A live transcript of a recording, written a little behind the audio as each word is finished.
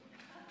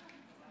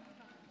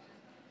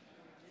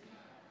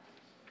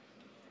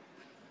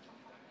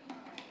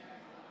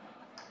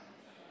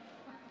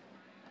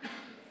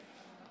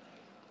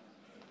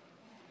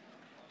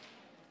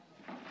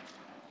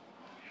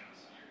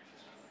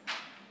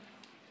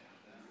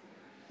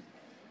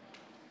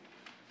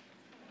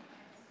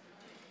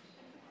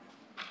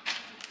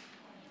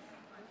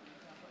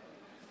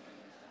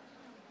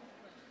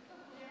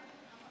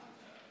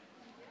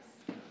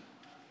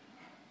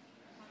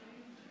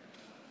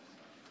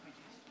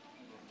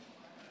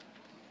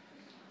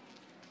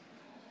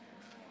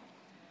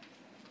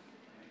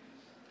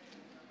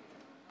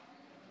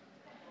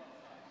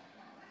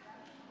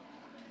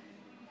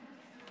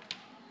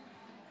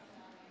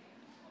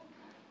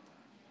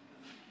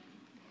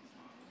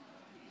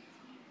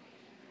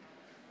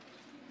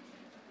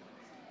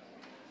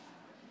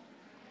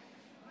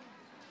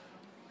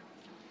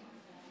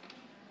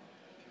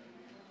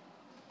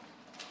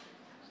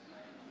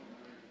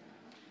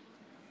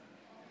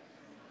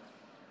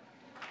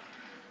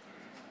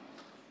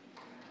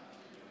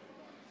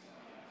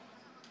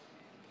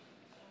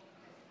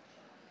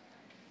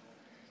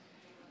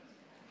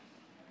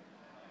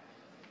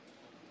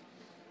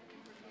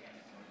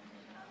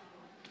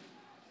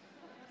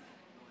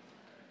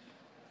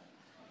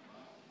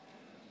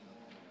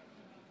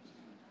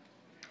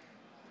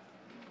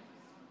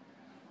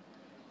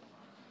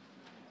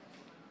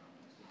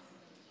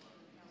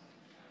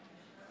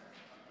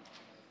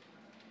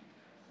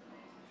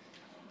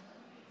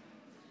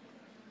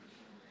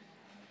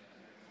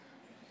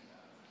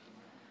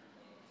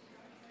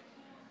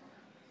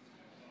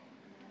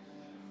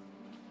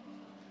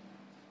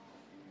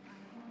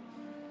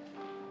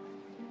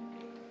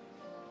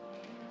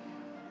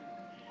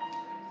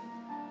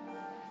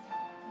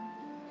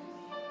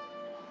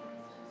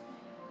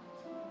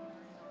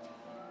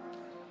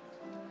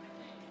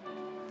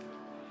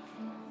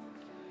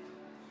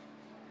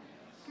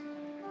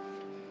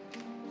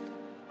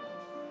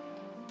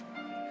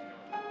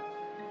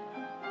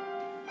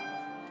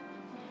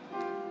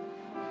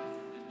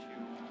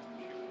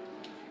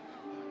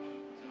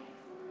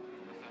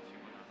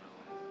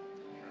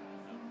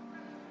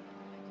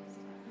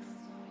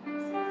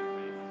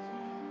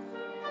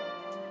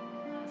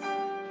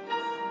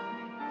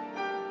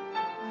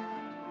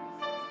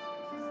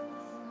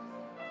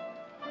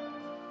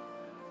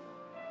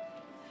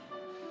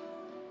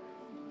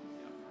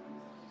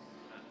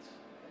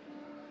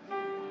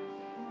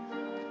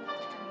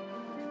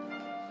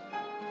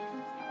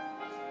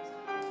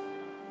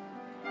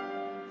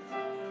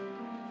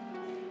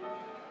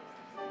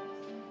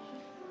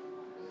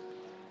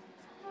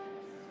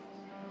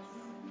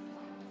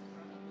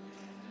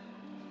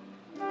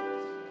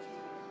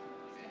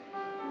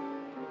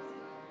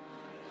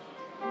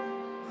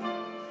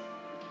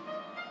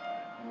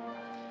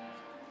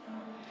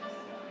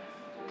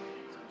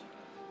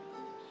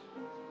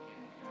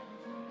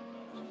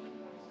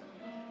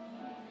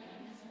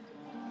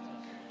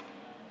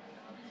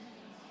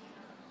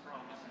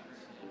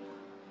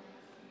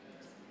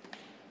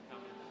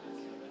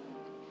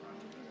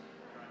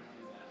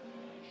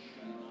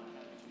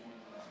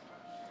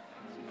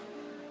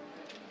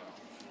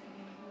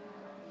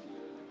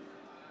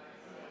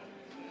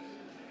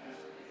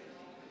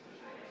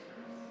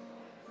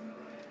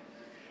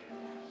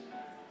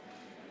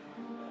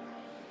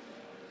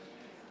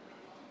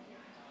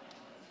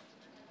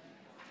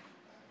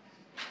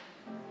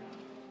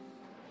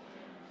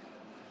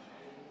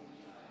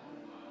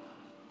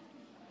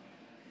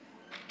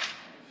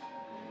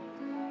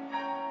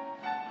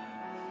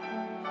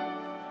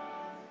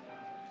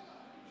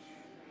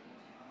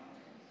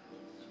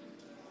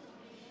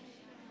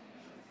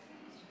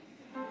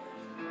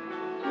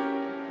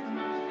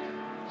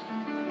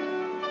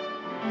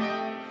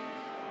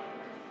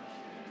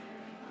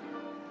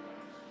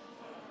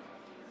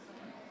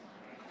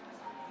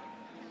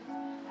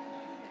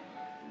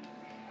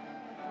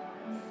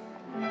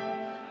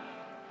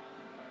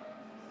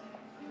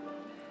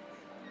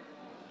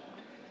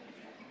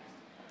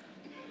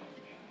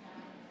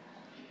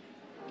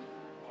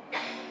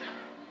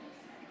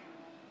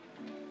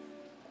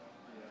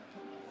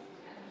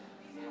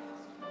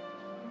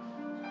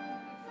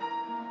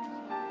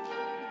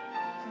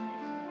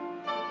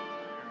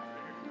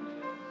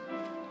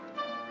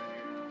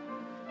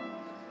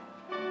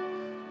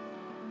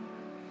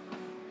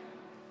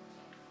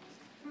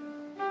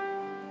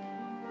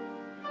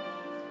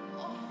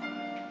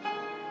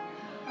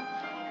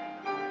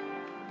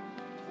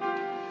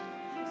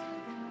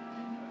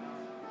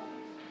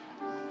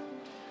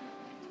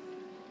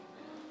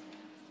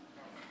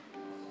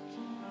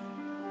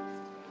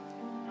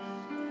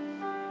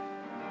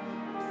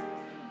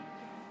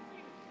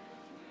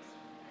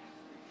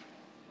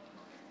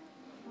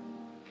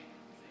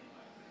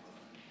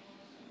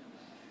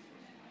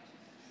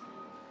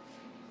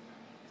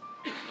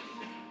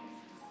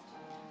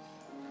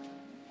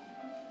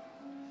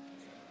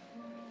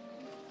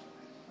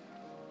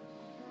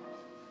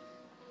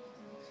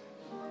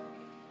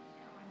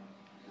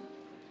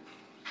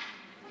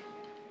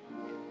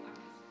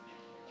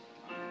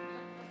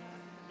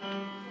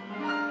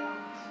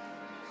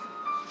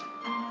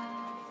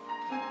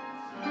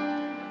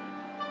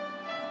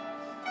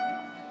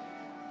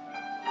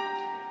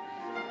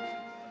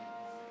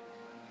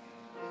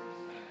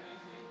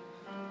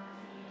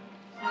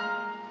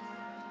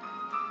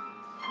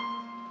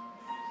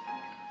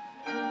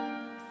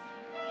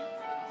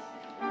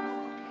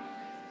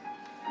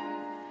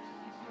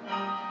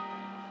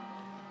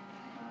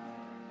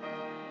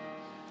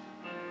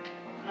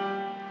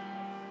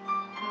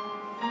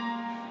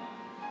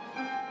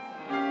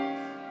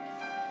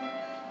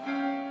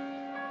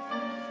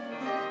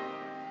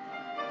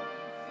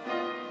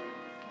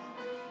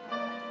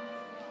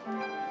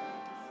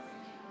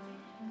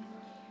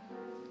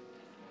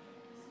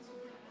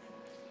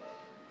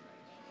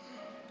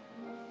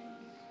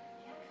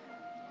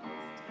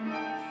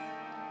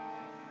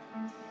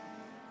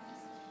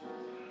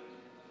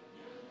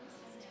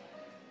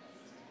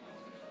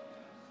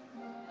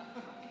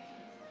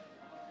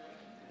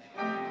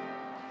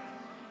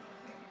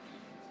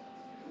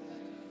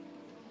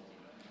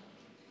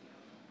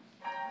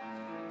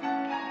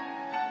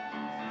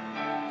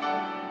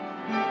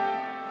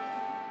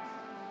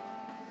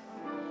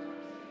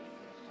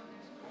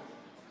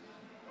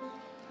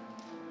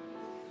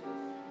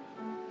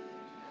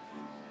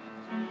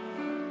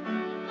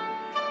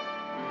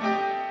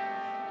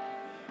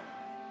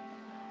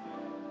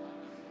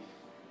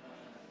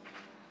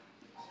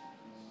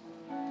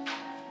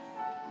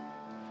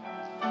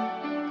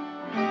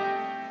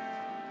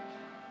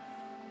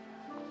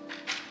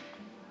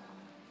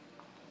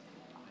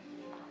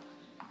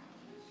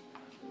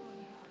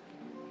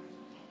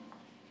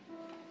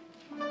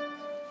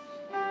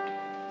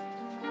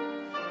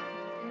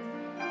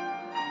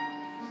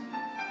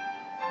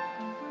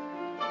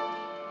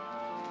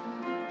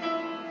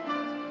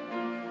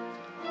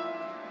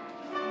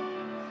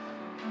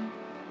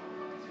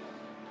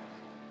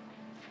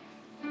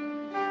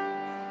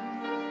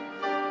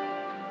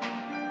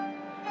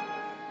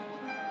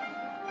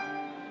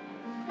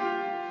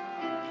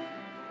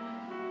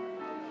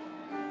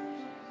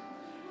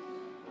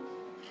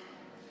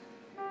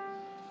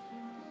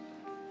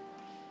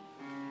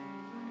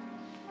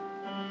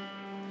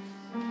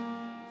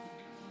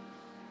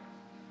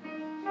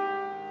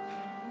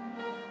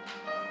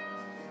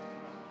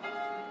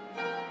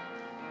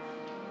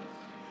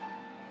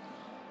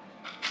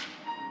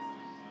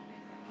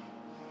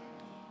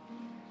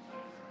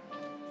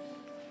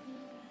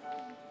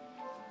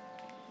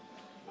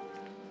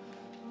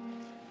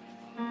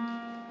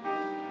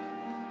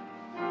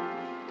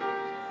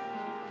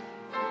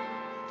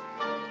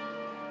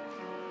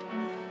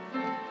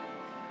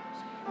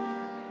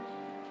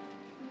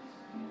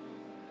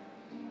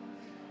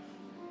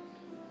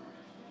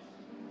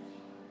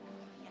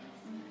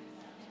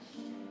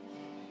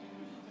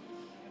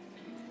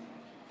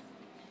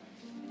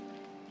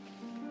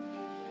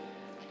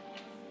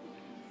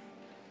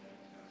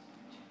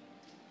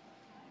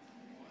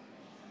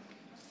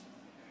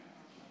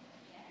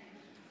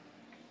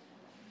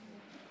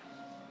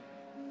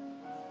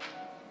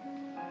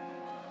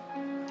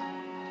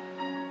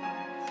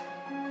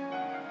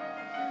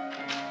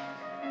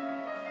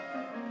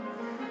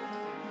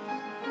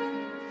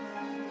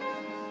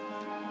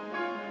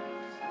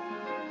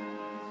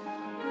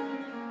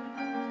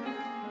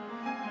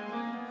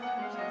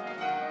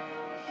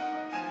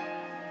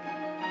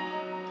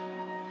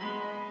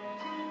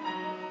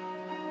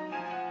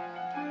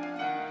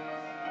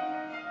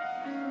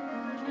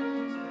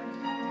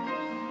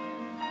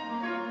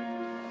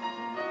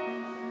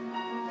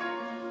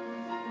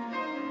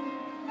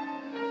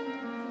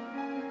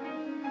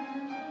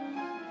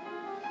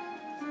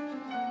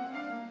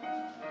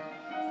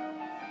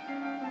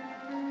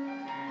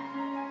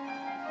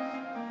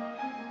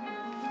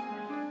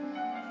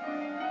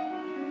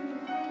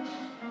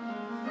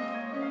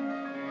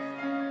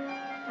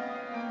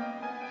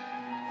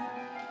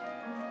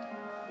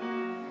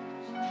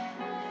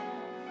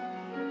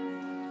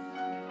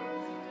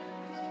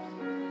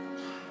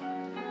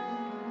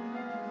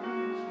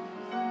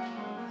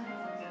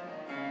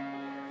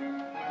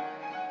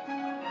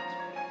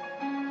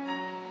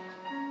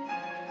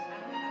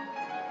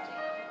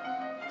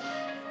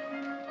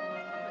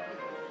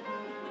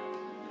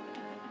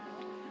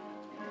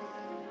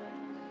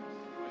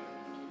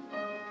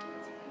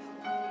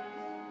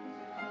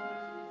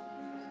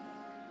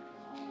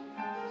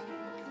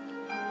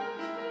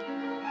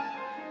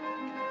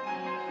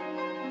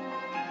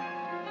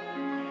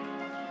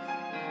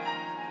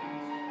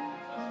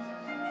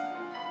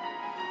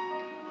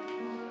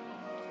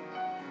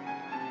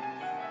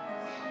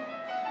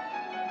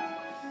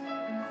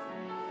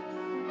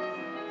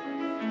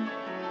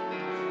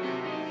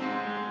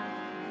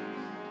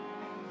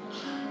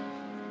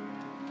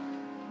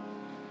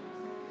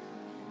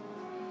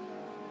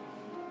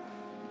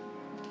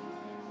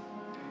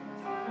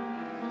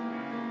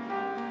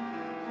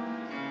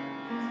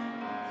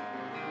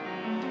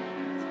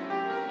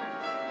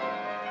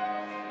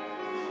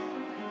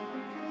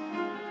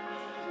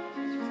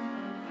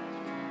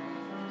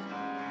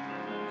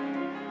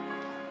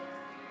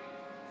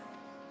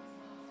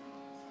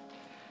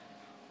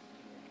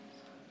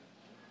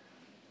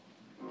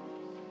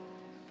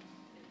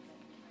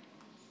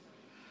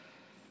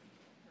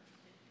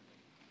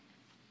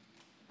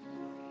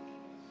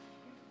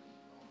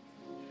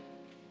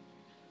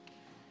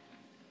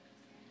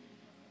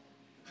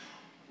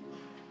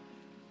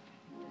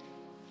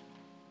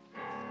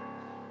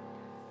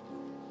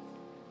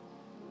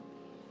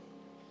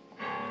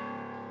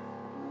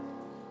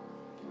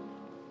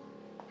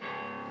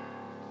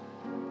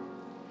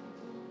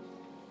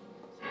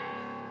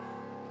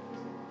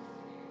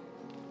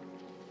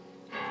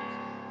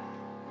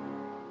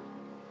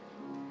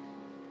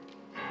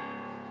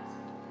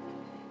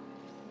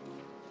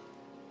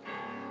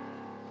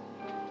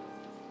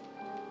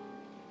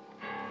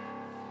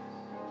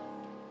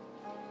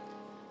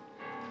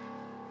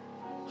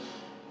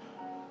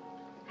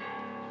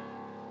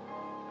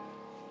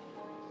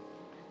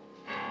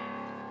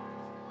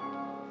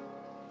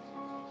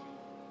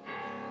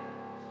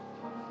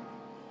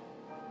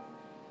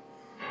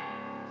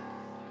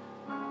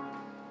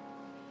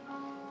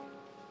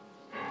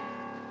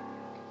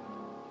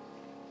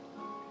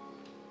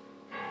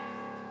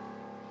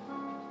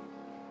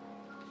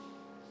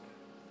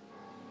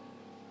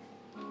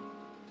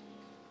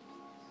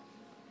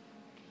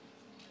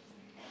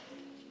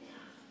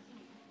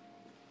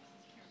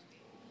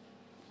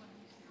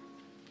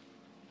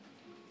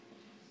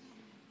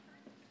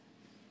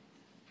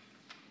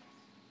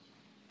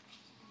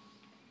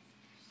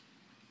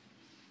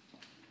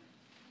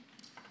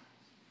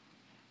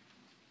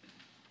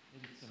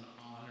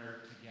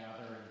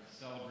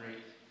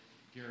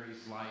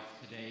Gary's life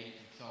today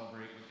and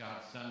celebrate what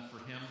God's done for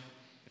him.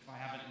 If I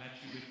haven't met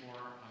you before,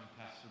 I'm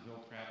Pastor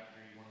Bill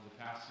Crabtree, one of the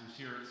pastors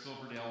here at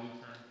Silverdale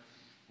Lutheran.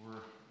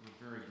 We're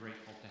very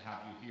grateful to have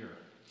you here.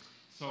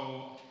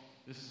 So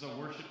this is a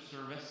worship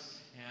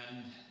service,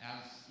 and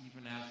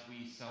even as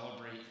we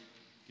celebrate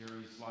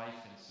Gary's life,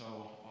 and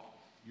so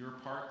your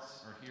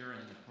parts are here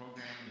in the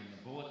program and in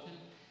the bulletin,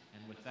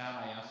 and with that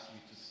I ask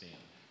you to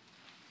stand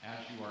as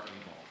you are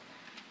able.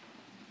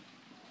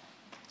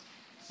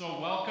 So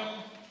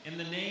welcome in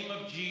the name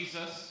of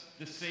Jesus,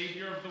 the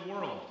Savior of the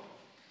world.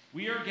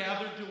 We are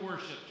gathered to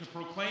worship, to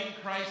proclaim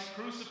Christ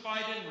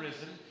crucified and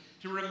risen,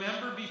 to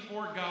remember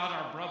before God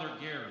our brother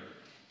Gary,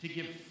 to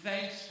give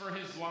thanks for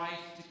his life,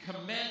 to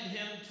commend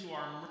him to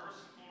our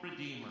merciful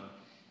Redeemer,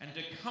 and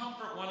to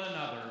comfort one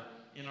another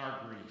in our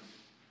grief.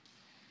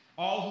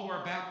 All who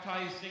are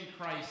baptized in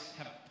Christ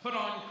have put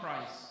on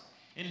Christ.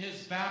 In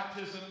his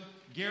baptism,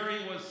 Gary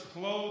was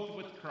clothed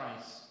with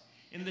Christ.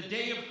 In the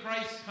day of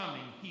Christ's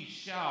coming, he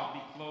shall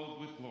be clothed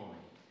with glory.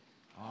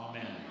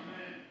 Amen.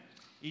 Amen.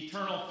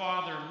 Eternal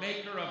Father,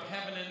 maker of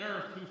heaven and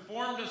earth, who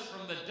formed us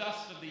from the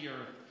dust of the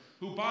earth,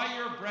 who by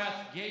your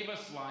breath gave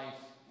us life,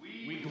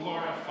 we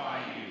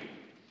glorify you.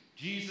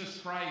 Jesus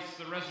Christ,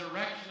 the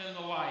resurrection and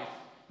the life,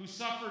 who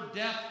suffered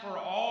death for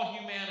all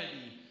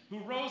humanity, who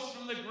rose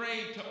from the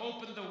grave to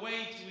open the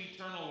way to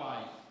eternal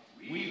life,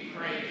 we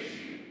praise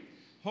you.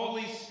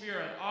 Holy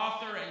Spirit,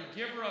 author and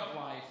giver of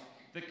life,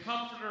 the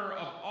comforter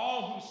of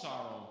all who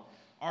sorrow,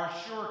 our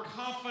sure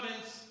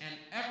confidence and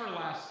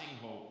everlasting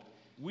hope,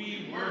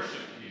 we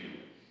worship you.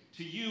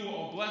 To you,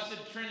 O blessed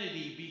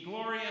Trinity, be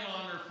glory and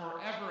honor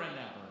forever and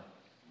ever.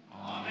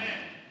 Amen.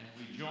 And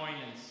we join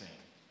and sing.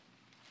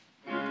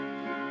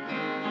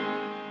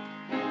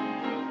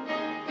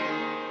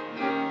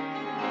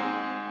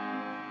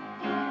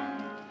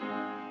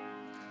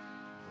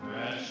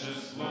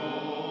 Precious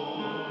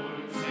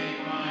Lord, take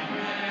my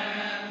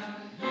hand,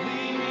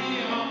 lead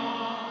me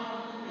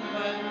on,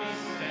 let me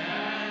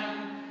stand.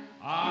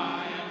 I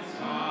am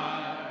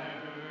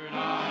tired, I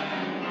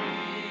am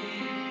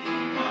weak,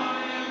 I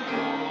am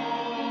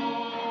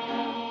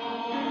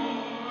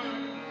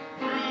worn.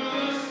 Through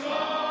the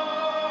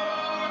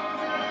storm,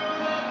 through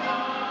the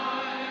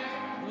night,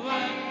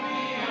 let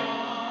me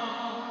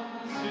on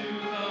to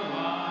the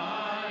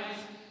light.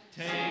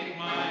 Take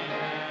my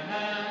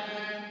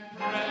hand,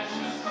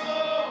 precious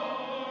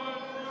Lord,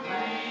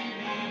 lead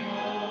me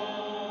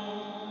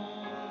home.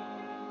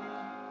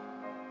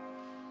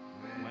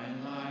 When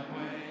thy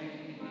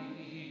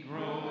way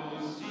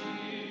grows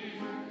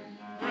dear,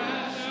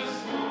 precious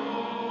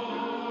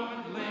Lord,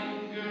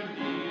 linger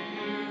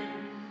near.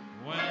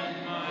 When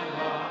my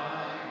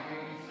life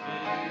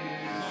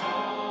is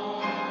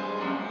almost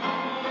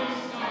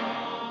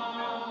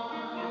gone,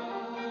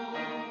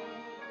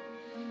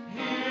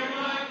 hear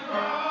my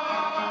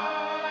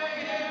cry,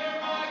 hear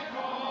my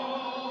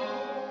call.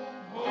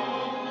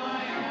 Hold my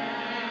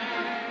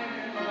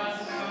hand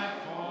lest I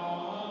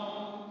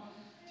fall.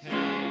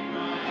 Take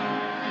my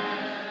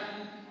hand,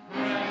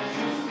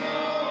 precious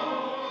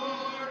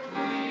Lord,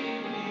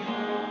 lead me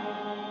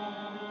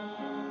home.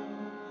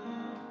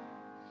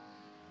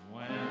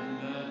 When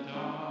the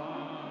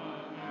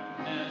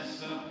darkness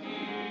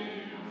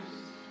appears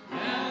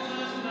and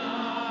the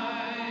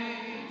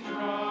night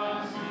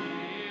draws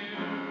near,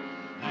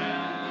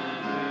 and the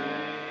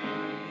day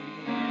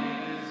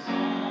is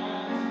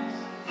almost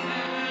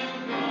and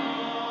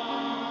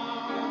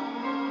gone,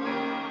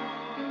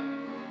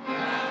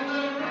 at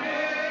the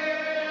river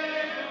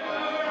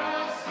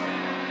I'll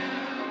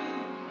stand,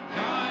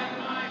 guide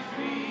my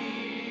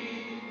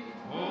feet,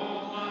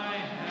 hold my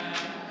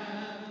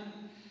hand,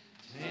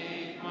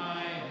 take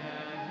my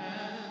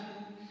hand,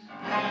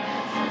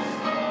 precious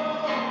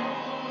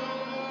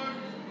Lord,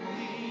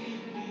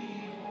 lead me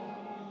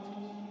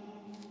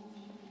home.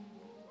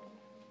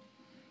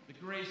 The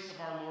grace of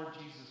our Lord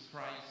Jesus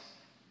Christ,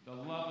 the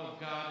love of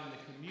God, and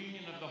the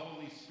communion of the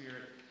Holy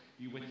Spirit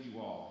be with you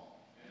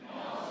all. And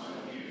also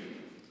with you.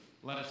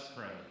 Let us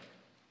pray.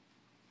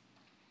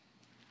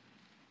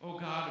 O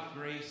God of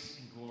grace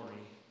and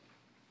glory,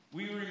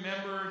 we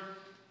remember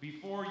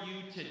before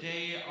you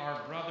today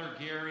our brother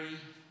Gary.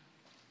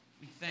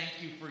 We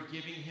thank you for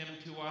giving him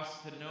to us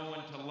to know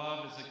and to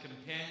love as a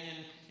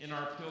companion in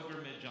our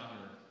pilgrimage on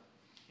earth.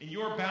 In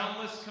your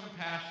boundless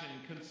compassion,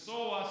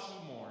 console us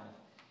who mourn.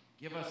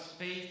 Give us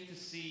faith to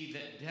see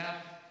that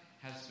death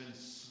has been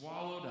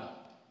swallowed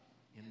up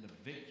in the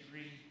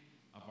victory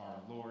of our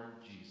Lord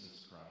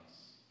Jesus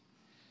Christ,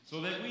 so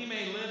that we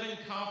may live in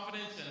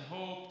confidence and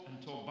hope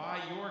until by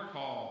your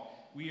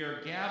call we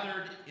are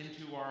gathered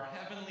into our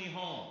heavenly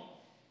home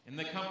in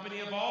the company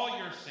of all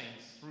your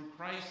saints through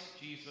Christ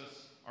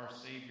Jesus, our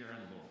Savior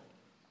and Lord.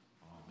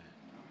 Amen.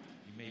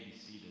 You may be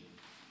seated.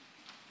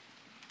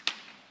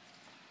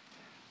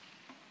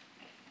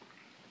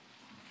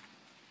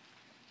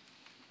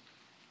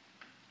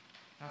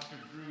 Pastor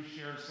Drew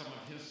shared some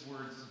of his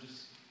words, and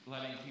just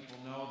letting people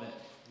know that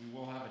we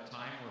will have a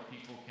time where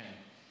people can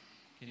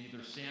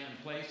either stand in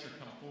place or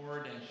come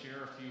forward and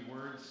share a few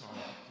words. So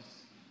I'll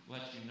just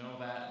let you know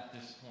that at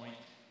this point.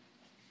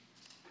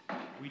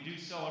 We do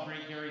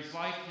celebrate Gary's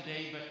life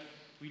today, but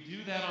we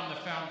do that on the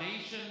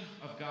foundation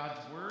of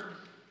God's Word.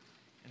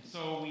 And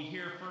so we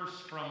hear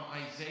first from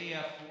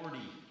Isaiah 40.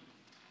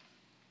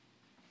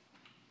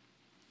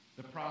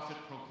 The prophet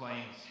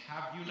proclaims,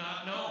 "Have you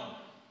not known?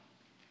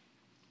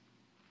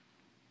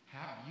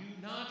 Have you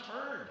not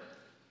heard?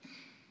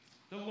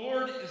 The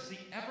Lord is the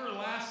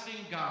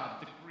everlasting God,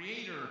 the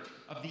creator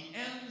of the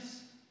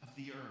ends of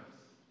the earth.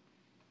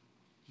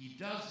 He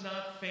does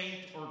not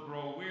faint or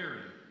grow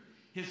weary.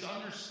 His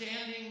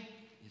understanding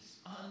is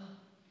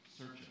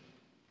unsearchable.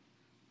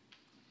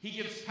 He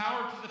gives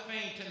power to the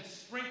faint and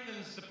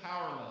strengthens the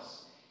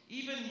powerless.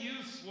 Even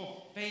youths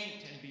will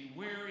faint and be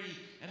weary,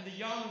 and the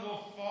young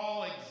will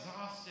fall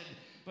exhausted.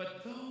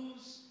 But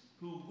those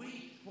who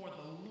wait for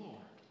the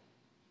Lord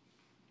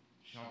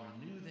shall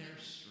renew their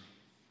strength.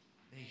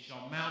 They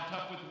shall mount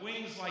up with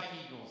wings like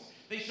eagles.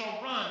 They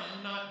shall run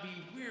and not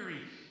be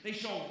weary. They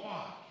shall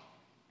walk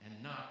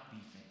and not be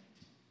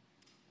faint."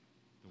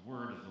 The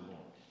word of the Lord.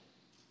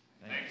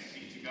 Thanks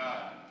be to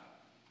God.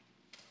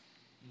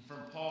 And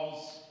from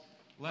Paul's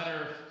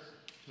letter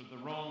to the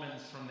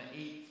Romans from the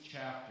 8th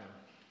chapter.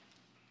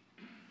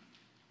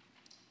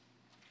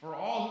 "For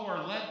all who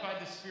are led by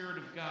the Spirit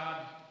of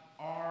God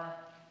are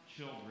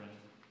children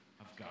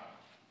of God.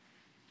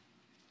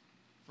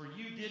 For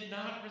you did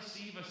not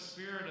receive a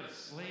spirit of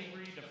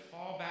slavery to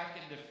fall back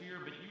into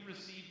fear, but you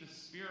received the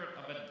spirit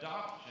of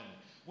adoption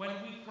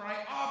when we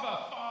cry,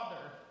 'Abba,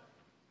 Father.'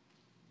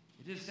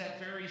 It is that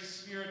very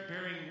Spirit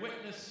bearing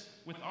witness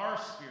with our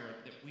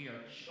spirit that we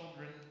are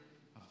children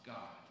of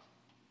God.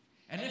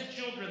 And if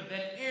children,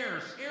 then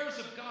heirs, heirs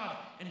of God,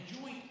 and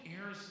joint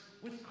heirs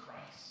with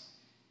Christ.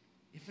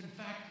 If in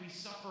fact we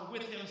suffer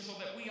with him, so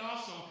that we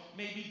also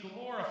may be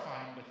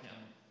glorified with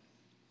him.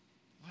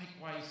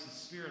 Likewise, the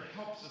Spirit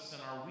helps us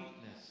in our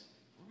weakness,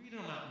 for we do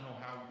not know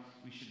how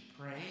we should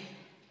pray,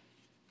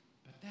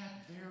 but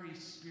that very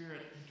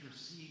Spirit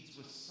intercedes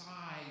with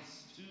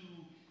sighs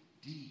too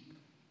deep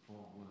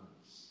for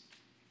words.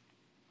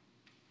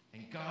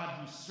 And God,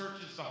 who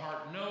searches the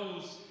heart,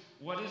 knows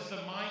what is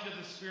the mind of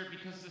the Spirit,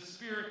 because the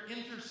Spirit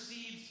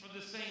intercedes for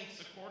the saints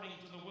according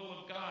to the will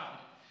of God.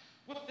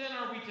 What then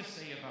are we to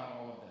say about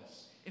all of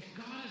this? If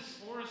God is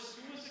for us,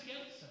 who is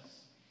against us?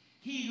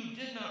 He who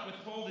did not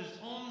withhold his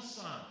own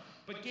Son,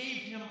 but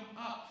gave him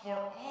up for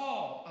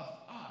all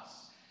of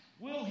us,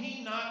 will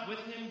he not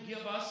with him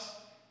give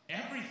us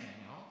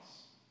everything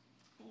else?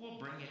 Who will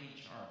bring any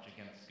charge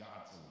against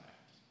God's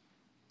elect?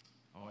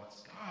 Oh,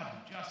 it's God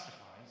who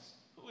justifies.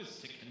 Who is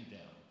to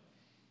condemn?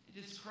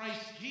 It is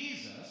Christ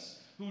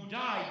Jesus who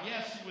died,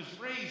 yes, who was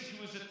raised,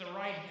 who is at the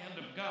right hand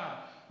of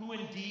God, who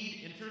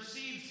indeed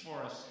intercedes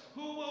for us.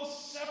 Who will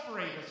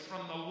separate us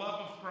from the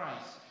love of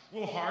Christ?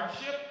 Will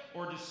hardship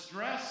or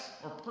distress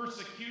or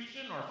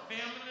persecution or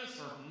famine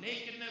or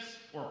nakedness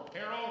or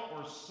peril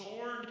or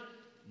sword?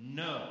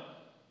 No.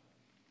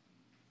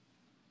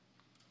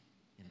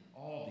 In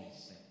all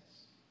these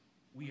things,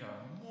 we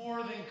are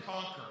more than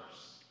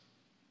conquerors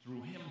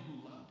through him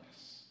who loved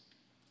us.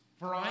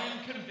 For I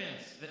am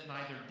convinced that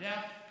neither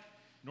death,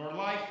 nor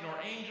life,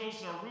 nor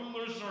angels, nor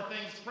rulers, nor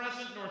things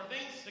present, nor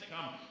things to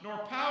come, nor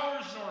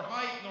powers, nor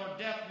height, nor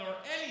depth, nor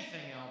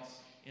anything else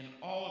in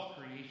all of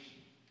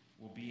creation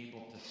will be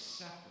able to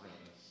separate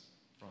us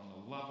from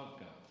the love of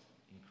God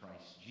in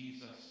Christ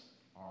Jesus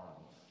our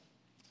Lord.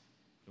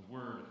 The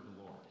word of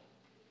the Lord.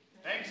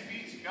 Thanks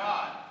be to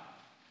God.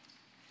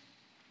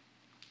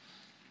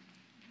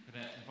 I'm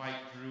going to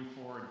invite Drew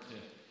forward to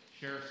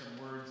share some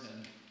words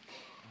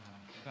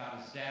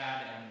about his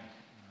dad, and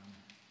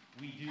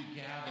we do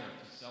gather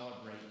to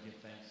celebrate and give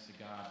thanks to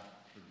God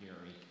for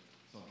Gary.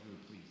 So Drew,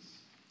 please.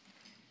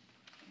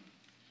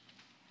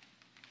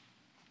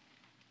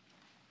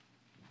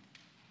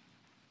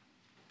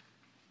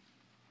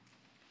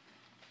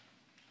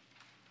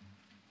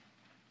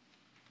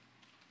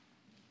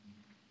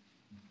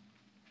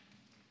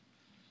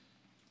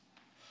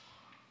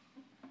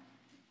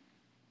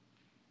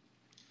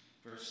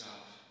 First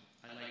off,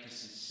 I'd like to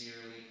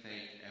sincerely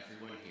thank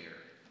everyone here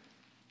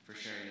for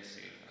sharing this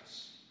day with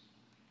us.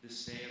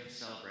 This day of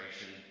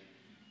celebration,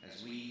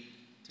 as we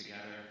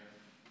together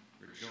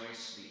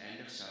rejoice the end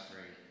of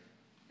suffering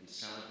and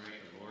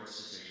celebrate the Lord's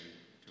decision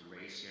to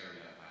raise Gary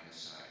up by his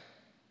side.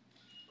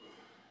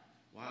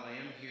 While I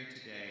am here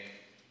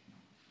today,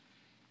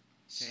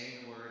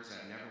 saying the words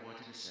I've never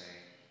wanted to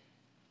say,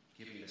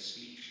 giving the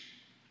speech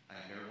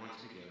I've never wanted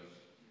to give,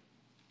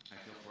 I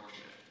feel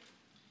fortunate.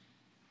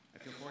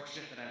 I feel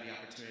fortunate that I have the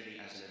opportunity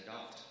as an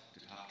adult to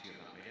talk to you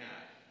about my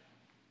dad.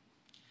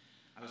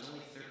 I was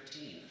only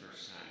 13 the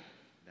first time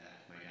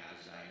that my dad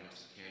was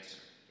diagnosed with cancer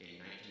in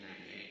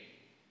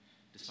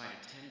 1998, despite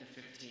a 10 to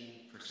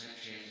 15%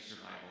 chance of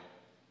survival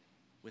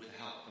with the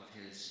help of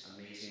his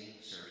amazing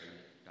surgeon,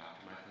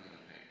 Dr. Michael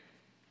Youngheim.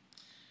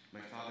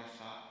 My father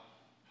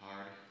fought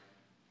hard,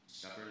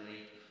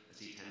 stubbornly, as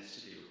he tends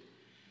to do,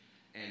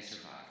 and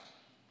survived.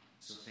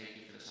 So thank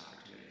you for this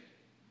opportunity.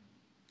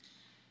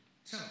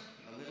 So,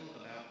 a little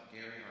about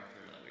Gary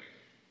Arthur Ludwig.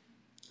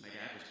 My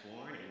dad was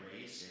born and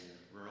raised in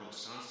rural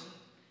Wisconsin.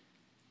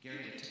 Gary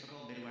had a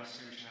typical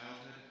Midwestern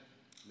childhood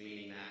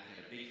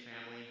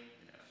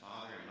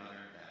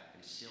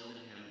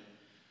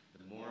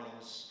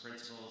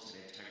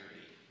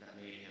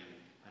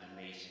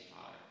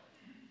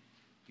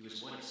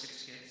of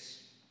 6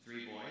 kids,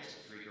 3 boys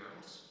and 3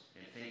 girls,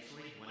 and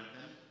thankfully one of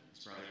them,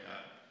 his brother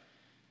Doug,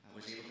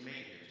 was able to make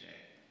it here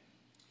today.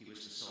 He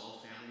was the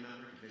sole family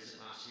member to visit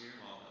last year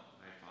while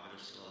my father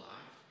was still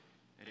alive,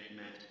 and it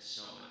meant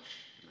so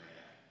much to my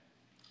dad.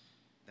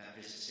 That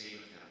visit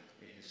stayed with him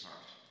in his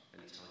heart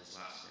until his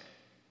last day.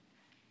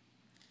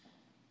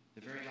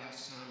 The very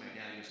last time my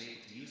dad was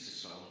able to use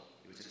his phone,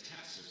 it was a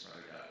text to his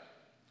brother Doug.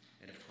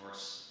 And of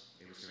course,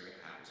 it was during a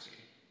Packers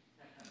game.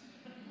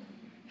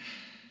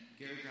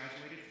 Gary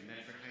graduated from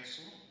Medford High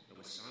School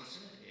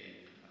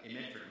in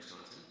Medford,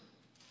 Wisconsin,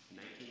 in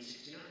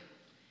 1969.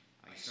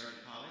 He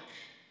started college,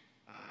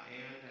 but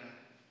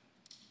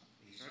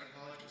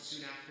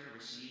soon after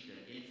received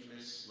an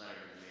infamous letter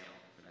in the mail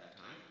for that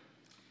time.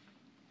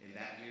 In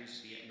that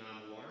year's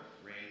Vietnam War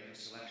random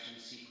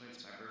selection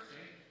sequence by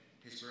birthday,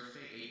 his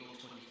birthday, April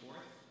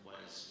 24th,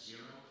 was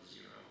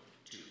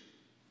 002.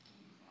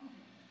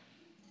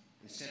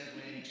 Instead of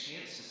letting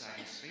chance decide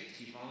his fate,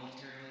 he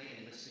voluntarily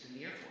enlisted in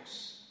the Air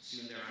Force.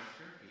 Soon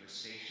thereafter, he was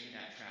stationed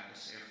at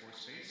Travis Air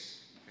Force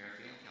Base in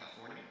Fairfield,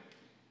 California.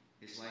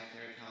 His life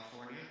there in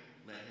California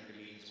led him to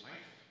meet his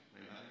wife, my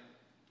mother,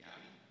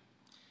 Gabby.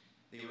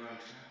 They were on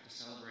track to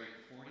celebrate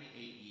 48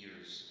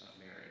 years of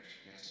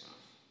marriage next month.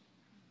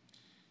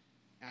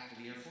 After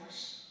the Air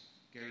Force,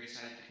 Gary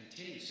decided to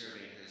continue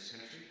serving his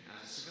country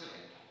as a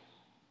civilian.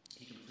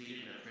 He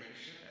completed an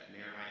apprenticeship at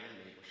Mare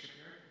Island Naval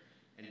Shipyard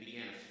and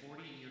began a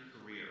 40-year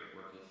career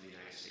working for the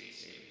United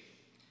States Navy.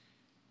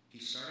 He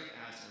started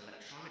as an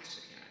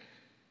electronics mechanic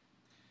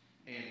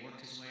and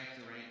worked his way up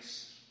the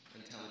ranks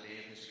until the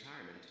day of his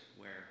retirement,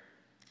 where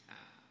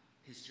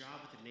his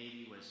job with the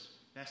Navy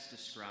was best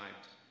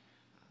described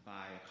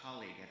by a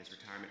colleague at his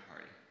retirement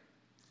party.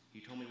 He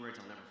told me words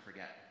I'll never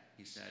forget.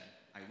 He said,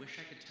 "I wish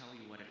I could tell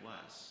you what it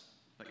was,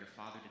 but your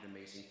father did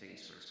amazing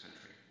things for his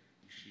country.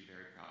 You should be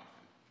very proud of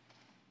him."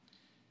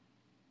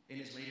 In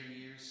his later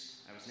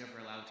years, I was never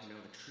allowed to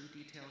know the true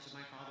details of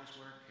my father's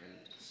work, and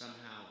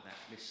somehow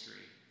that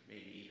mystery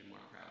made me even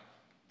more proud.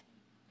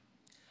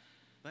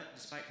 But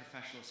despite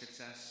professional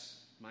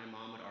success, my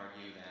mom would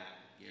argue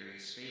that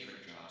Gary's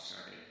favorite job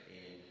started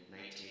in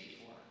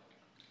 1984.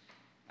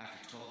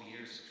 After 12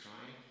 years of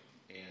trying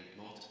and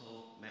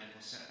multiple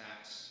medical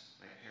setbacks,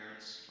 my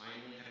parents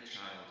finally had a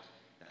child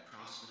that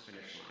crossed the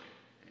finish line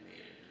and made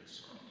it into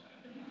this world.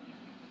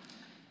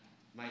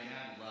 My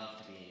dad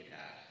loved being a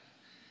dad.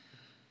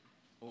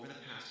 Over the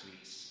past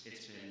weeks,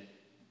 it's been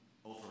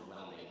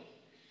overwhelming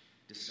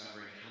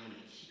discovering how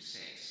many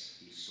keepsakes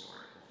he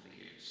stored over the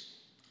years.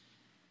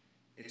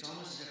 It's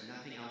almost as if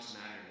nothing else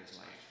mattered in his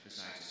life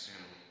besides his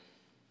family.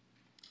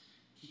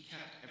 He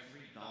kept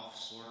every golf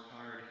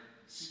scorecard,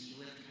 ski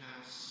lift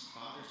pass,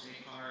 Father's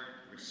Day card,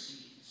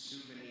 receipt,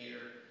 souvenir,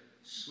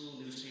 school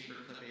newspaper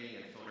clipping,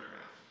 and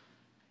photograph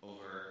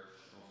over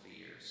the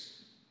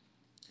years.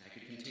 I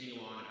could continue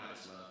on about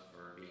his love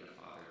for being a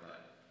father,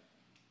 but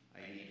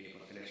I need to be able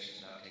to finish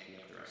this without taking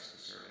up the rest of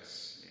the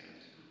service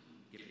and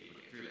be able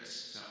to get through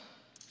this.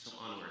 So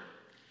onward.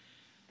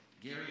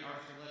 Gary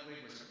Arthur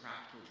Ludwig was a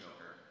practical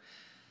joker.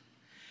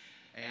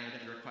 And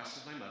at the request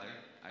of my mother,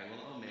 I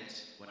will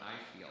omit what I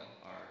feel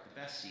are the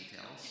best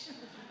details.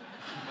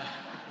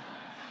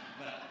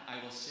 but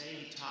I will say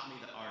he taught me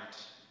the art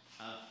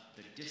of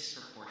the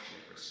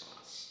disproportionate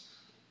response.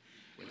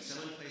 When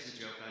someone plays a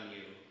joke on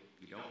you,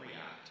 you don't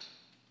react.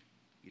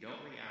 You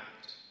don't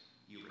react,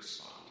 you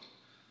respond.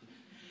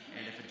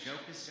 And if a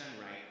joke is done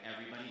right,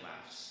 everybody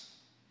laughs.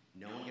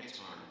 No one gets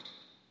harmed.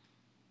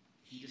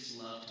 He just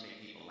loved to make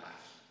people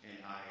laugh.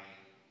 And I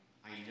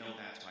know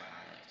that's why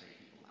I like to make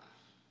people laugh.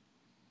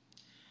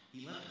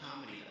 He loved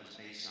comedy that was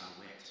based on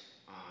wit,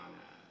 on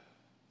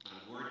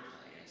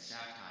wordplay and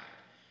satire,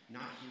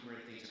 not humor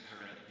and things that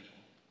hurt other people.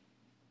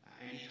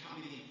 And he taught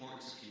me the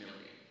importance of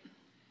humility.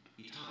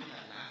 He taught me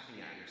that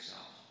laughing at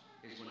yourself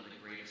is one of the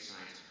greatest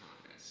signs of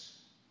confidence.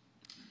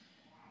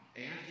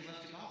 And he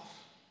loved to golf.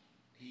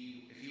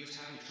 If he was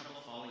having trouble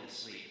falling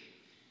asleep,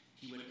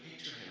 he would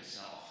picture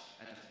himself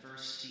at the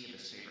first tee of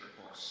his favorite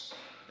course,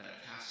 the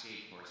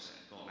Cascade course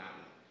at Gold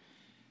Mountain.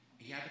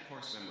 He had the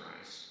course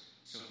memorized,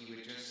 so he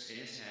would just, in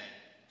his head,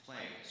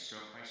 play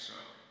stroke by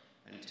stroke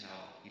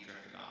until he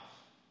drifted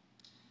off.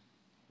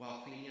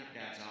 While cleaning up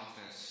Dad's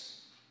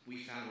office,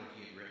 we found where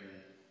he had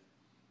written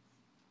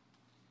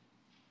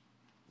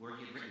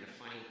a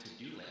final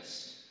to-do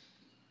list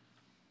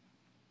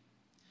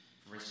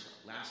for his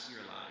last year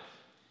alive,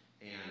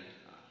 and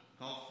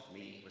golf with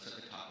me was at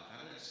the top of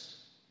that list.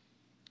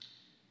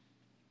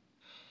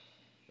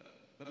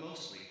 But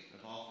mostly,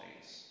 of all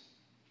things,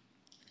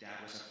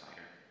 Dad was a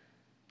fighter.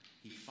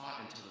 He fought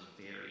until the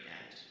very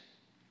end,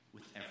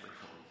 with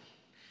everyone.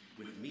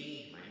 With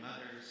me, my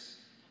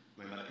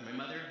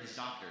mother, his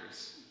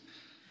doctors,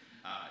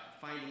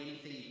 finding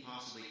anything he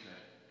possibly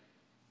could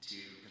to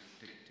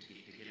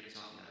get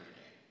himself another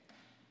day.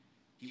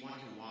 He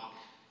wanted to walk.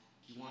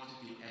 He wanted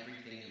to do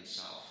everything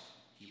himself.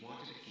 He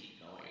wanted to keep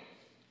going.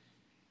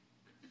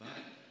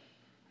 But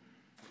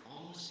for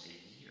almost a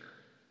year,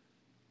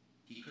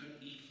 he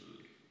couldn't eat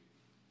food,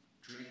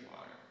 drink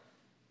water.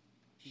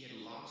 He had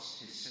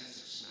lost his sense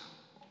of smell,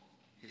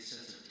 his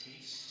sense of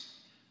taste.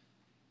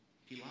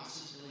 He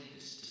lost his ability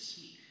to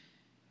speak,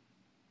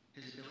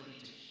 his ability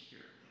to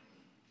hear.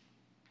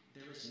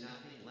 There was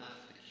nothing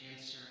left. The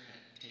cancer had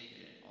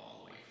taken it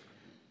all away from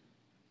him.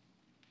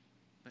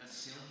 But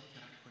still, he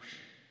kept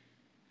pushing.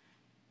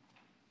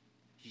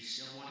 He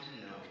still wanted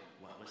to know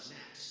what was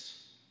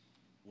next.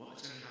 What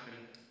was going to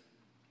happen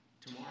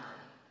tomorrow?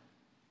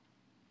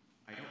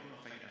 I don't know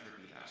if I could ever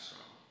be that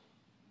strong.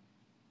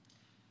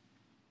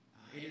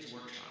 In his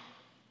workshop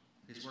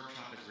is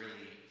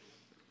really,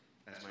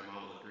 as my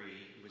mom will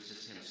agree, it was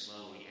just him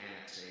slowly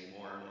annexing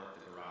more and more of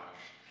the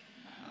garage.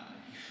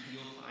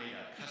 You'll find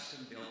a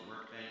custom-built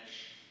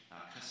workbench,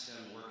 a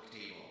custom work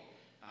table,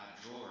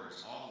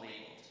 drawers, all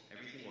labeled,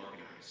 everything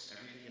organized,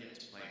 everything in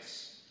its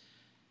place.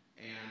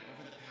 And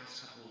over the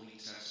past couple of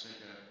weeks, I've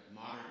spent a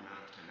moderate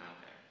amount of time out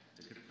there.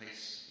 It's a good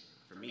place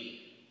for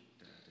me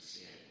to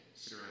stand,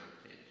 sit around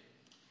and think.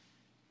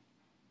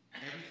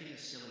 Everything is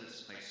still in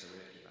its place the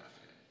way that he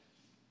left it.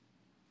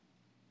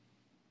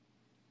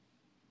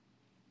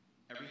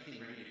 Everything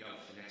ready to go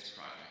for the next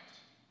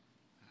project.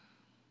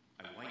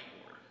 A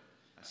whiteboard,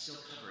 still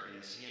covered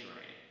in his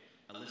handwriting,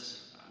 a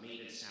list of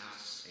maintenance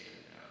tasks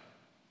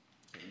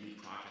and new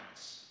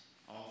projects,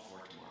 all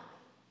for tomorrow.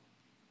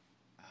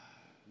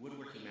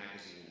 Woodworking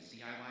magazines,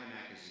 DIY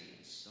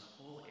magazines, the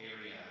whole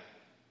area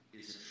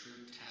is a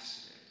true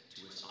testament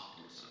to his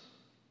optimism.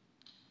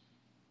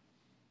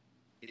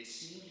 It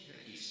seemed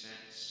that he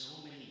spent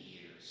so many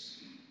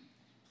years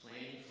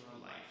planning for a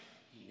life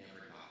he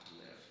never got to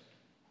live.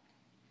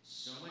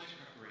 So much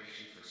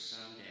preparation for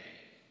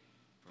someday,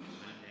 for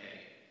one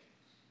day.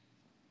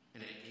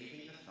 And it gave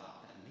me the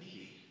thought that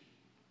maybe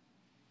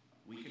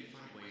we can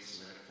find ways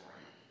to live it for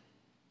him.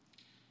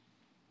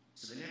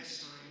 So the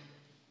next time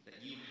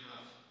that you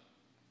have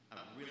a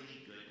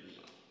really good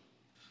meal,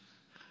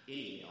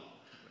 any meal,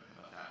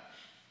 how about that,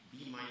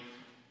 be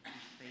mindful,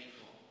 be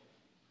thankful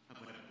of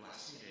what a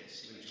blessing it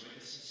is to enjoy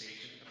the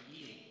sensation of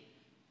eating.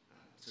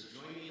 So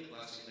join me in the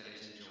blessing that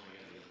is enjoying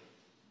a meal.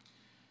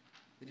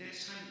 The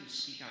next time you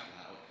speak out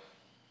loud,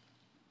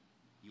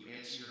 you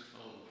answer your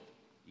phone,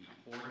 you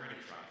order at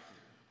a drive-thru,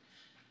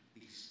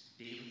 these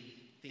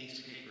daily things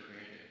we take for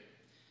granted.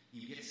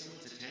 You get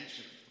someone's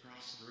attention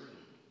across the room.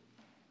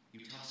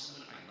 You tell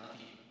someone, I love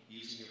you,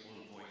 using your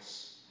own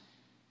voice.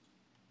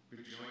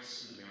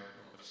 Rejoice in the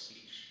miracle of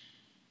speech.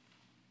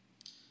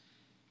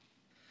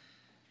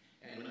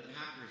 And when the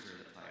Packers are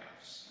in the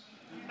playoffs,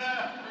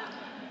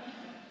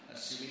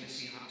 assuming the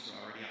Seahawks are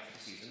already out for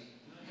the season,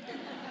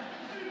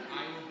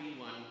 I will be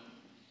one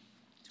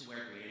to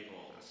wear green and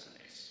gold on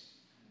Sundays.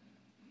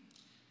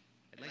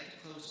 I'd like to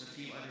close with a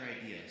few other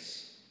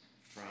ideas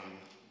from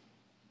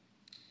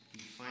the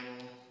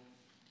final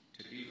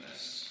to-do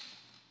list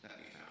that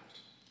we found.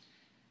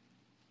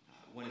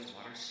 One is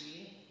water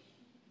skiing.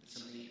 It's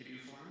something you could do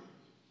for him,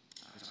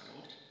 because I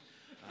won't.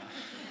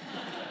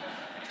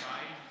 I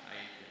tried. I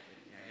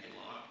hit a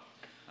log.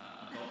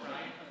 A boat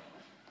ride.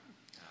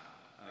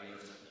 It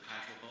was a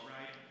casual boat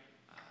ride.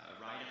 A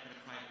ride up in a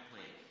private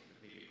plane,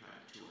 maybe a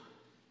private tour.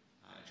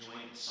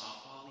 Join a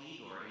softball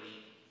league or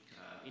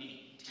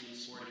any team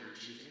sport you're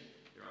choosing.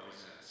 They're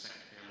always a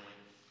second family.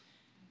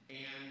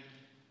 And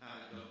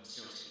go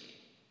snow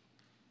skiing.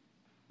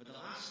 But the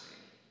last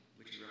thing,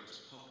 which he wrote,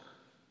 was poker,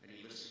 and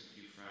he listed a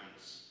few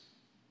friends.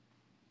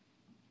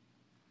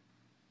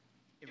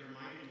 It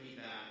reminded me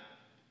that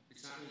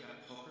it's not really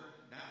about poker.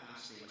 That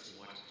last thing was he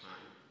wanted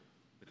time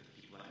with the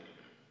people that knew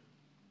him.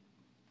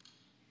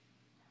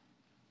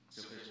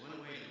 So if there's one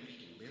way that we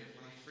can live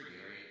life for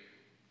Gary,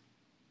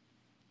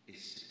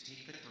 is to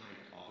take the time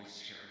to always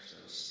cherish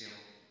those still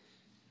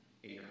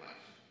in your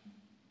life.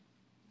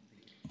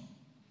 Thank you.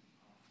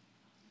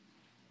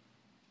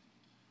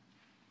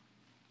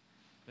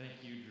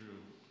 Thank you,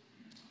 Drew.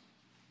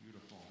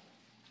 Beautiful.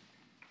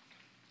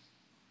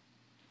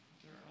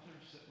 Are there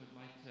others that would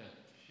like to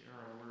share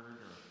a word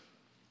or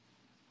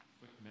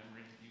quick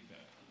memory? You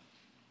bet.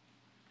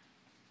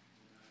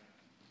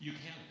 You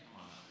can come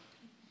on up.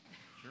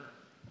 Sure.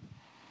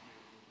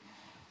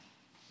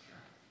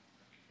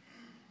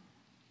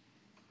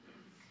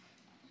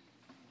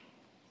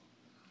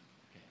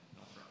 Okay,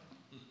 no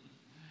problem.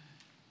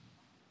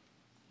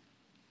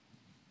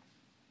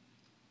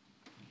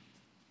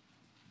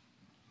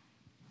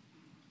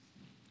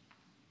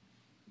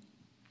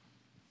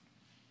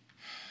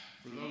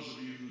 For those of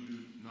you who do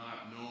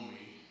not know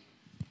me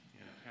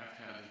and have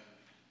had the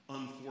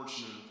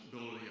unfortunate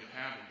ability of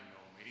having to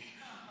know me,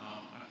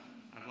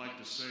 I'd like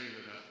to say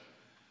that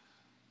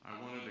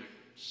I wanted to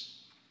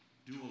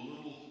do a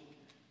little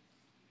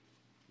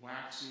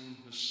waxing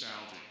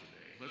nostalgic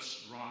today.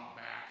 Let's rock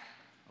back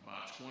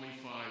about 25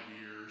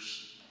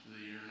 years to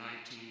the year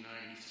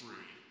 1993.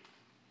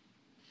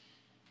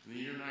 In the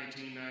year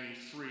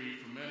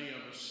 1993, for many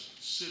of us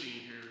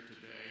sitting here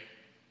today,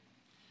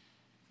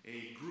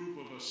 a group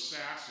of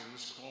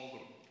assassins called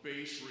the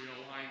Base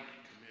Realignment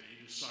Committee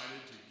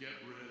decided to get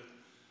rid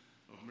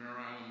of Mare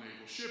Island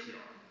Naval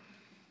Shipyard.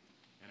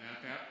 And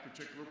at that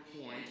particular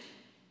point,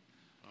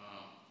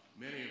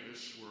 many of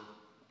us were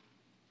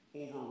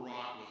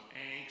overwrought with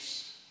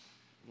angst,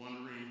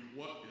 wondering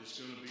what is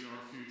going to be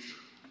our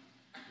future.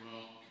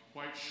 Well,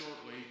 quite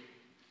shortly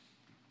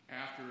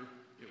after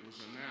it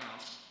was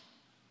announced,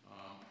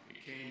 it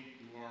came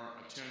to our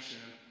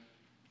attention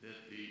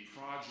that the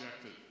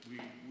project that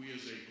we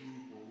as a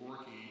group were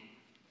working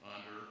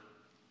under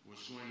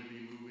was going to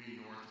be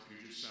moving north to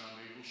Puget Sound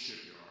Naval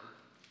Shipyard,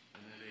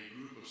 and that a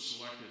group of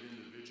selected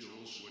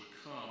individuals would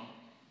come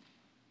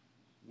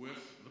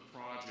with the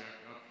project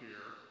up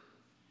here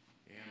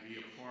and be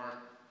a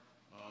part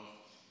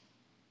of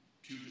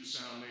Puget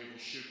Sound Naval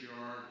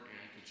Shipyard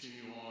and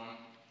continue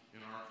on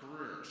in our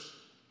careers.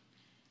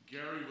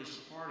 Gary was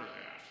a part of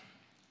that,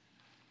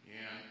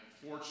 and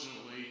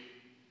fortunately,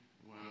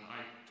 when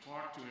I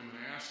talked to him and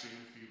asked him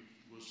if he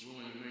was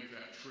willing to make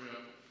that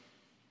trip,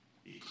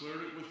 he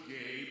cleared it with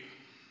Gabe,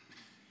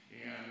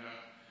 and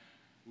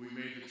we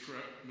made the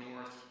trip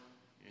north,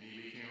 and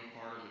he became a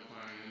part of the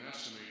planning and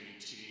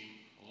estimating team,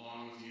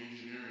 along with the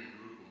engineering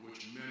group, of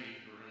which many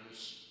are in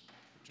this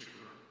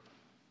particular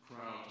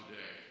crowd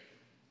today.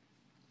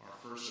 Our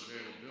first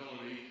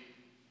availability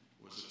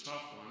was a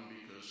tough one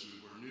because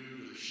we were new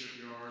to the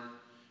shipyard,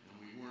 and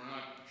we were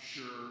not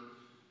sure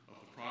of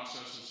the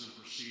processes and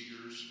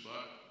procedures,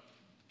 but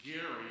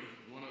Gary,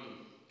 one of the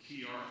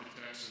key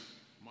architects in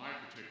my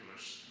particular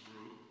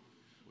group,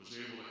 was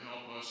able to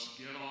help us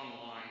get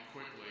online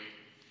quickly,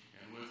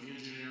 and with the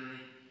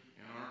engineering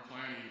and our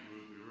planning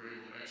group, we were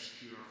able to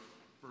execute our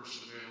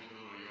first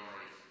availability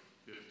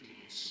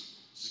RA-15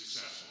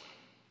 successfully.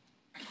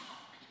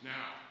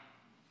 Now,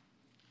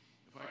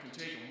 if I can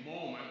take a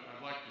moment,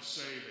 I'd like to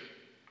say that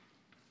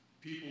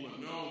people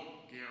that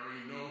know Gary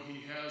know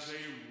he has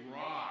a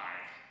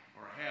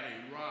had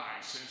a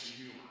wry sense of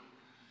humor.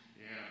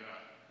 And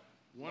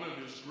one of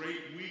his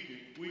great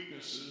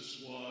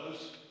weaknesses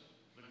was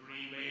the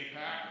Green Bay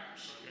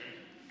Packers,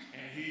 okay?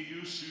 And he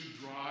used to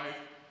drive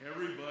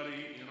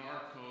everybody in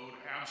our code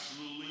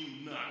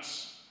absolutely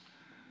nuts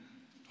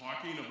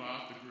talking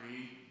about the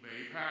Green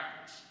Bay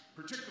Packers,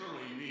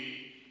 particularly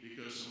me,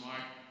 because of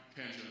my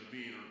penchant of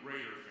being a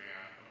Raider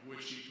fan, of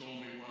which he told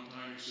me one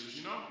time, he says,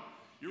 you know,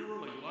 you're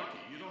really lucky.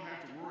 You don't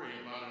have to worry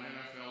about an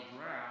NFL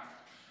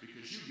draft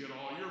because you get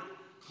all your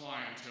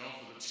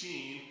clientele for the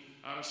team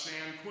out of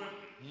San Quentin.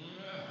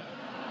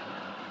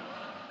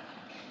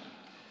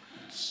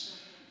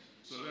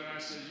 So then I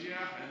said,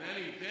 yeah, and then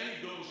he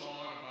goes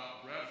on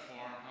about Brett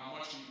Favre, how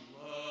much he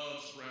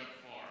loves Brett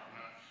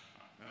Favre.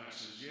 And I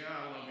says, yeah,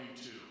 I love him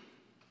too.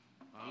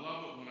 I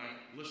love it when I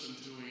listen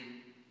to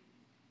him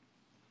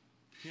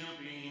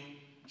pimping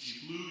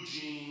blue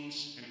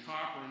jeans and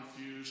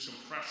copper-infused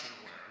compression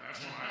wear. That's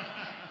what I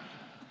like.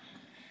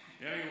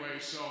 Anyway,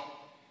 so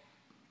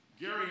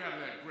Gary had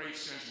that great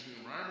sense of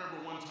humor. I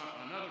remember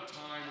another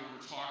time we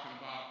were talking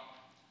about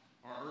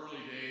our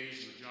early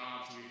days, the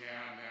jobs we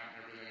had, and that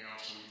and everything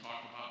else, and we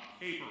talked about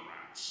paper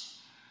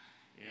routes.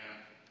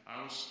 And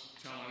I was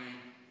telling him,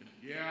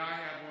 yeah, I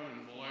had one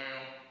in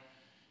Vallejo,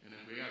 and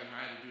I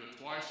had to do it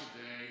twice a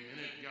day,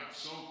 and it got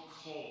so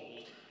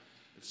cold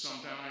that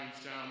sometimes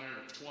down there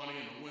to 20,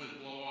 and the wind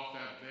would blow off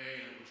that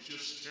bay, and it was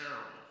just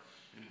terrible.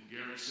 And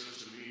Gary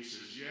says to me, he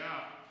says,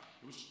 yeah,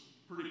 it was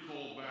pretty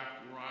cold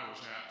back where I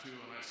was at too.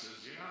 And I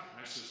says, yeah.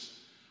 I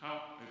says,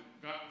 how it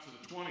got to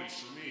the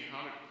 20s for me.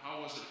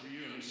 How was it for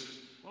you? And he says,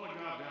 well, it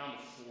got down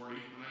to 40.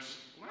 And I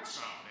said, well, that's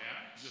not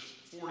bad. It's just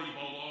 40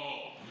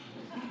 below.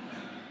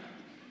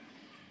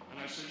 And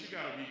I said, you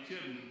got to be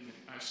kidding.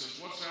 I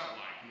says, what's that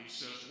like? And he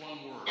says,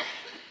 one word,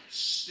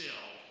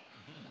 still.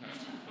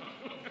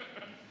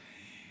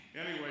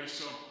 Anyway,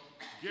 so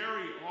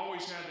Gary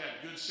always had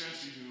that good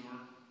sense of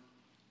humor,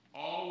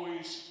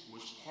 always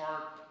was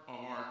part of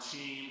our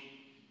team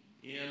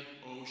in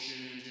ocean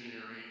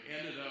engineering,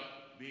 ended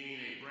up being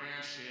a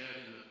branch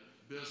head in the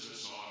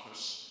business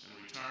office and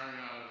retiring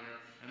out of there,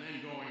 and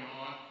then going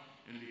on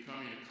and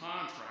becoming a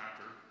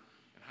contractor.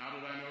 And how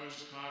did I know he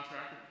was a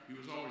contractor? He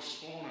was always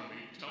phoning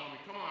me, telling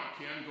me, come on,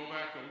 Ken, go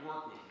back and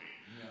work with me.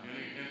 Yeah.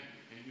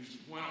 And he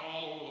went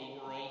all over the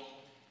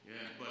world,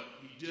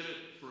 but he did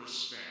it for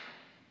his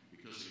family,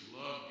 because he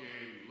loved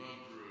Gabe, he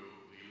loved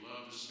Drew, he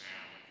loved his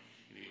family,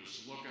 and he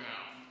was looking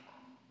out for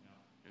them.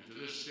 Yeah. And to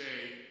this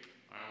day,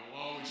 I will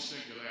always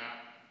think of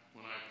that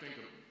when I think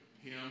of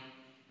him,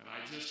 and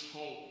I just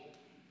hope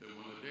that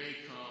when the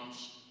day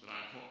comes that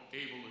I'm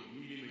able to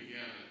meet him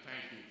again and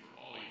thank him for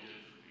all he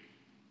did for me.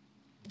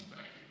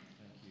 Thank you.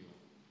 Thank you.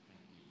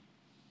 Thank you.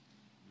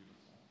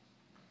 Beautiful.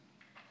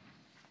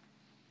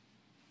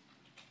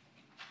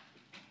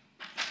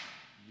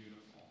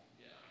 Beautiful.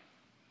 Yeah.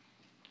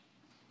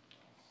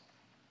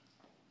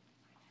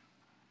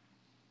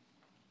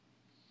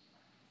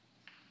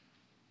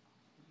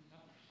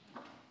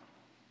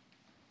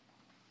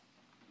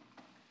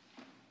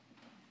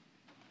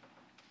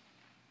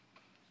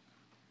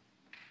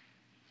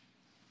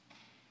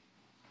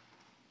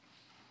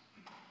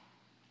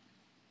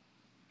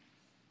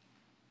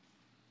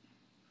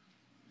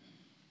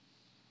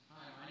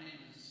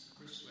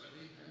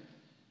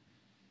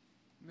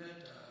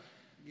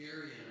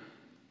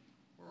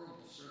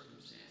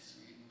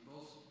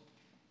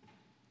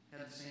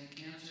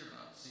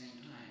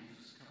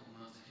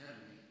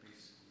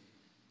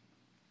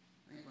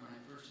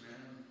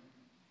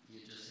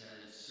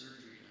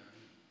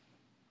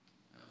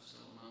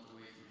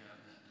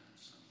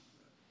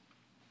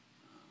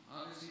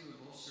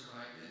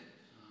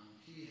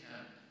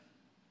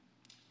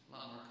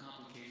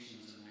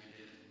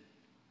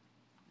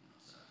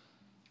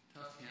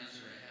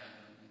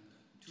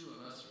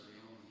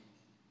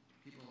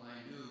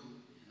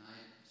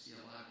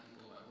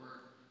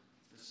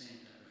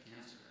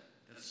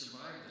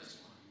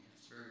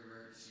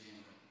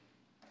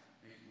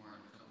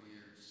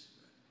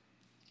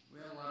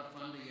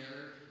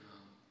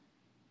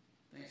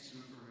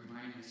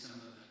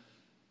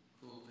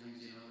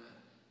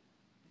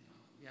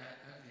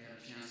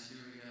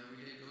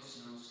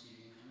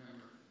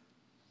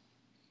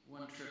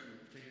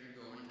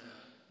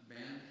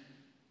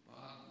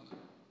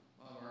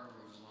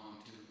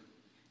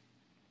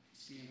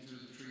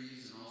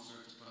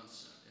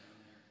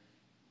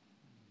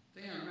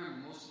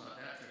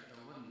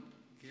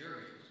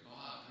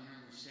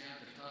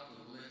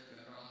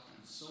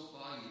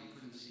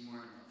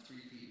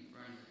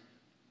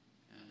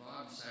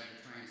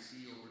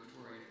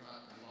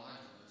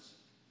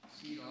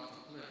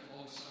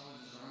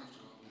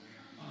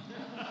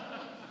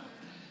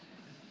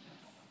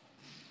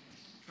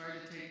 tried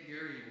to take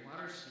Gary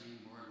water skiing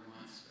board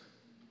once, but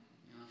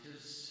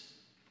his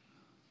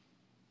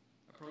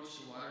approach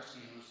to water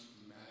skiing was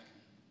from back in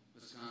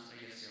Wisconsin.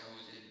 I guess they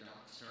always did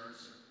dock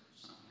starts or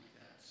something like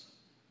that. So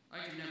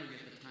I could never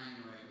get the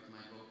timing right with my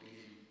boat to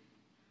get him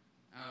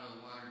out of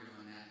the water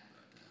doing that,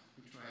 but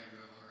we tried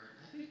real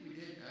hard. I think we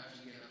did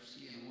actually get up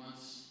skiing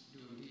once,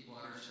 doing deep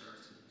water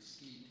starts, because we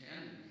skied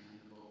tandem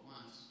behind the boat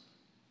once.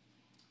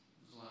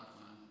 It was a lot of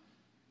fun.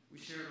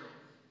 We shared a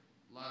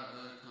lot of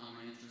other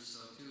common interests,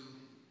 though,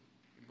 too.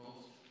 We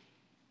both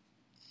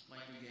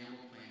like to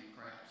gamble playing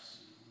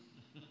craps.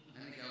 I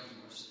think I was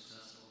more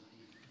successful than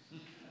he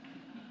was.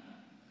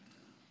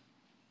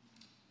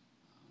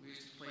 We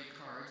used to play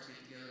cards, get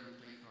together and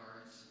play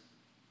cards.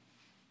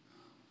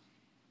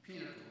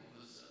 Pinochle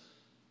was a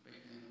big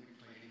thing that we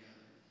played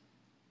together.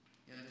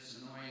 He had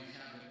this annoying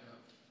habit of,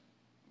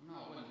 well, no,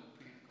 it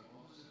wasn't Pinochle.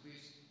 What was it?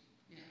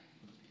 Yeah,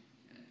 it was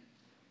Pinochle.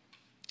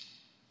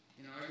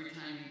 And, every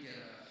time you get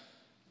a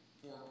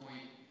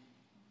 4-point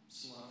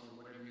slough or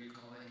whatever you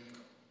call it, you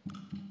go,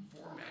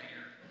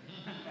 4-bagger.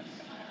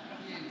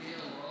 He and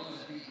Gail were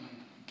always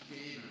beating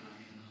Dave and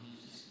I.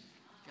 Just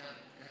got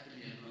to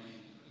be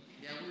annoying.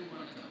 Yeah, we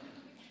won a couple.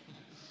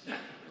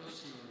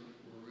 Those two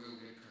were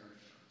real good card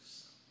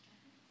sharks.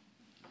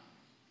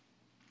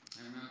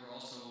 I remember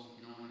also,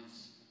 when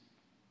it's,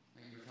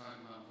 like you were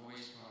talking about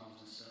voice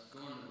problems and stuff,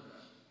 going to the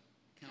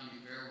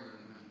county fair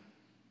with him, and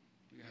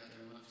we got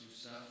there and went through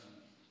stuff, and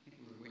I think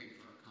we were waiting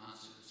for a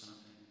concert or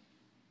something.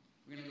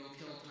 We're going to go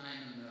kill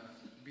time in the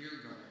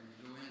beer garden.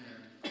 We go in there,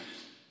 and of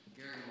course,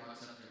 Gary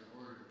walks up there to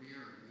order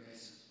beer, and the guy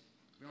says,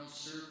 we don't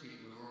serve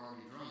people who are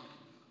already drunk.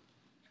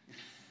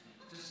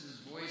 Just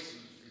his voice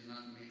was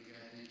enough to make the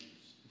guy think he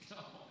was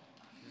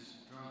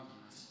drunk,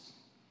 and I said,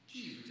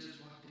 gee, we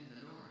just walked in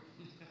the door.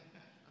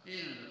 He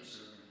ended up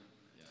serving him.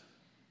 Yeah.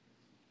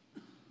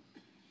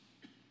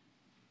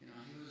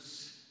 He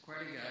was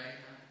quite a guy.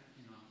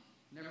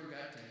 Never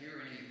got to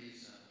hear any of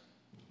these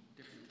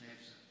different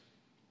types of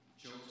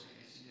jokes, I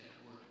guess he did at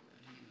work, but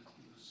he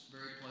was a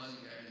very pleasant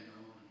guy to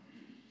know,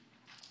 and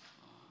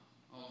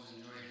always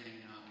enjoyed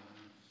hanging out with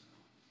him. So,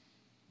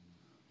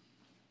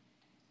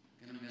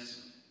 gonna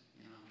miss him.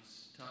 It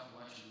was tough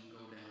watching him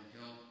go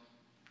downhill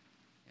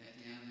at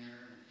the end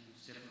there, and it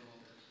was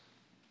difficult to,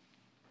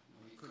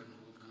 you couldn't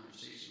hold a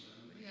conversation with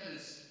him, but he had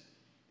his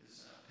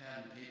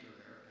pad and paper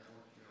there that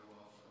worked real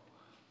well for a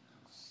while.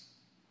 That was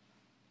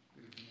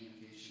good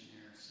communication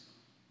there, so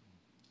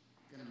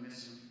gonna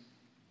miss him.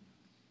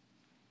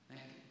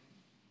 Thank you.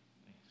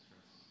 Thanks,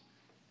 Chris.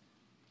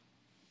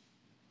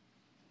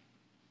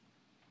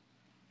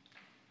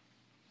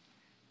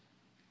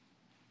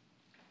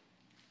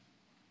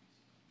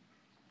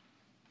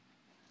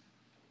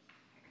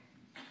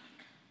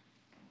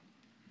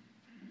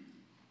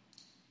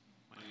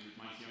 My name is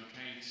Mike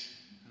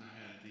Young-Tanks, and I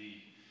had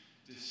the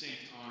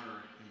distinct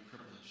honor and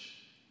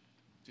privilege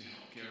to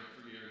help care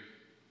for Gary.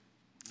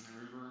 And I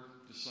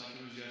remember, just like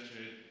it was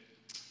yesterday,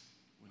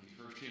 when he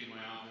first came to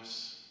my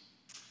office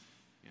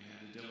and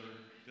had to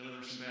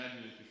deliver some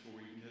bad news before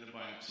we even did a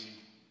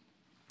biopsy.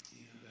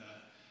 And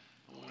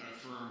I want to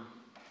affirm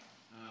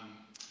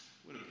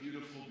what a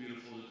beautiful,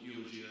 beautiful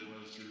eulogy that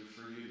was, Drew,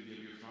 for you to give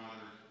your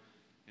father.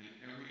 And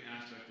every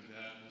aspect of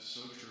that was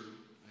so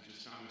true. I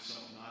just found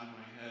myself nodding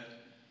my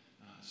head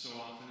so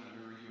often. I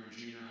remember you were in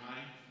junior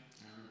high.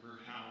 I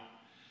remember how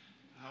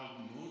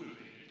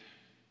motivated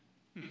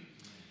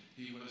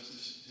he was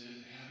to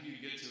have you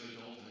get to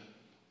adulthood.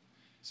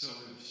 So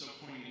it was so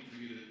poignant for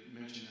you to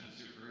mention that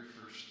as your very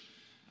first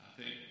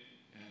thing,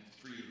 and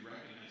for you to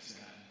recognize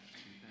that and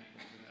to be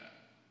thankful for that.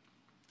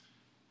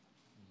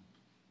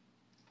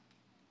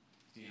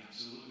 He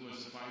absolutely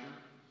was a fighter.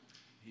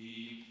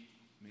 He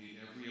made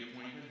every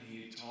appointment.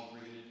 He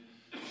tolerated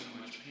so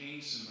much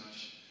pain, so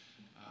much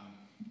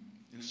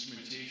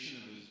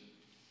instrumentation of his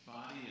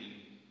body, and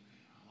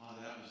a lot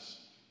of that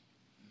was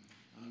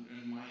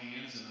in my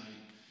hands, and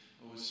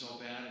it was so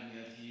bad, and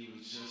yet he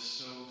was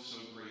just so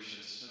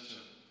gracious, such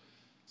a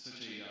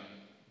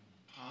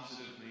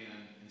positive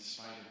man in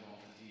spite of all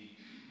that he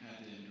had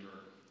to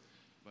endure.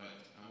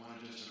 But I want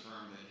to just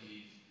affirm that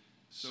he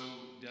so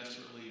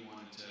desperately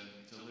wanted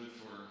to live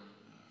for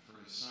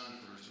his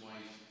son, for his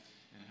wife,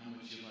 and how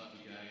much he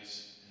loved you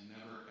guys, and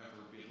never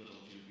ever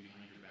belittled you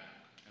behind your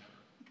back, ever.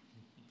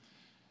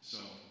 So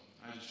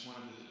I just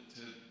wanted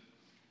to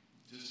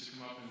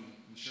come up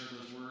and share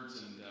those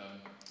words, and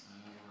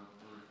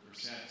we're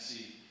sad to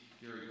see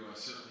Gary go. I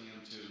certainly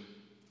am too,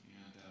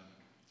 and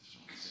just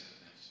want to say that.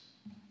 Thanks.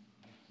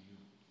 Thank you.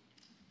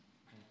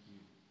 Thank you.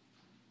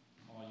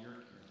 All your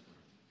care for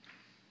you.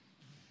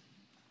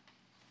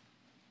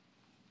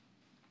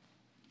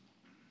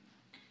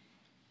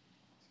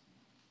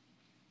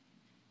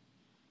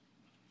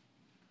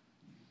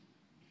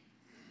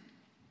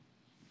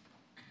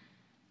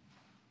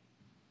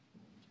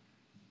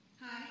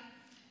 Hi,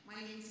 my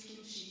name is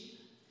Kim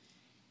Sheep,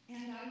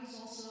 and I was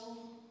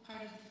also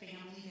part of the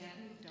family that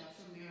moved up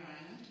from Muir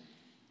Island.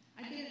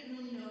 I didn't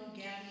really know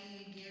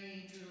Gabby,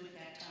 Gary, and Drew at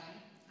that time.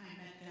 I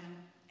met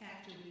them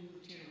after we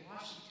moved here to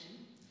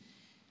Washington.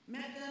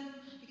 Met them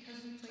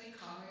because we played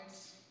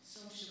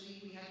socially.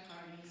 We had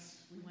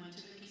parties. We went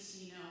to the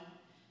casino.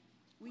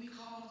 We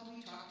called.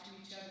 We talked to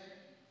each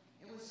other.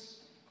 It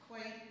was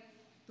quite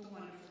the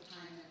wonderful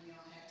time that we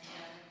all had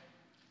together.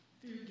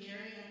 Through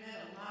Gary, I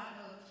met a lot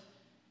of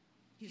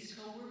his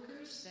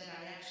coworkers that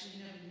I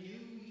actually never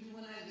knew, even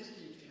when I lived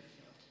in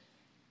Fairfield.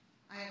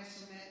 I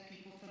also met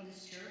people from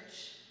his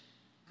church.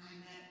 I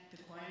met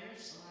the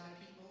choirs, a lot of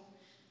people,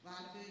 a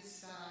lot of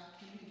his,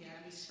 Kim and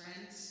Gabby's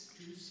friends,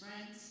 Drew's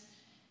friends.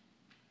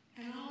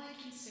 And all I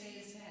can say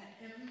is that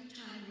every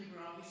time we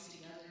were always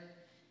together,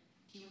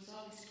 he was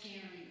always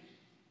caring.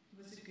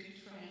 He was a good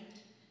friend,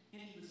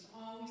 and he was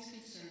always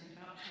concerned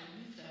about how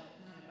you felt,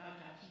 not about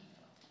how he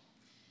felt.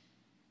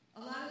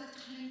 A lot of the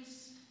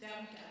times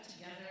that we got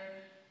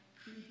together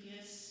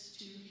previous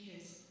to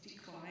his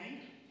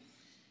decline,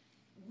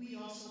 we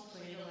also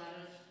played a lot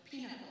of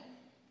pinochle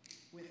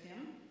with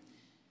him.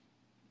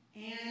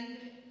 And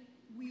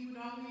we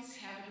would always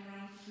have it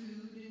around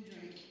food and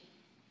drink.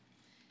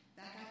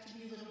 That got to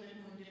be a little bit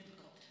more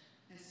difficult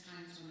as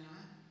times went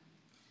on.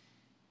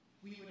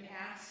 We would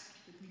ask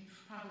that we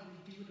probably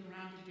do it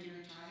around the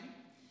dinner time.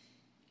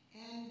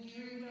 And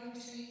Gary would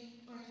always say,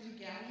 or through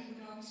Gabby,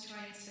 would always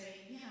try and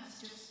say, yes,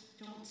 just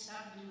don't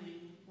stop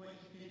doing what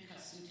you've been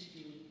accustomed to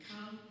doing.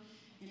 Come,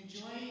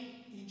 enjoy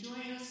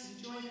us,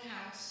 enjoy the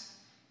house,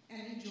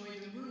 and enjoy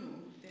the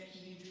room that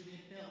he and Drew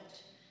had built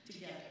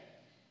together.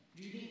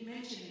 Drew didn't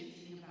mention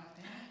anything about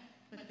that,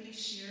 but they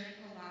shared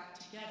a lot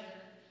together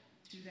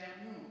through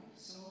that room.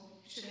 So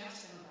you should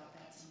ask them about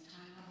that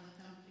sometime. I'll let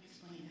them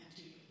explain that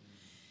to you.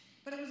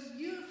 But it was a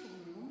beautiful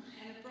room,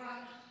 and it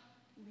brought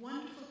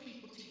wonderful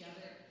people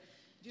together,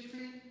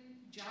 different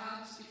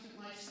jobs, different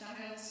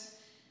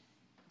lifestyles,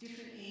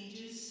 different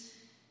ages,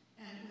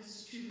 and it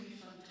was truly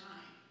a fun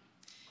time.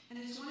 And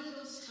it's one of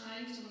those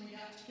times when we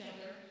got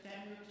together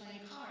that we were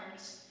playing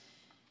cards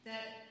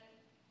that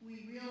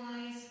we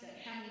realized that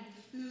having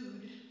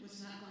food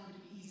was not going to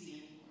be easy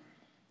anymore.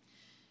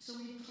 So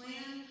we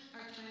planned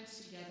our times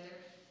together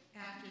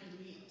after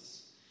the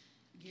meals.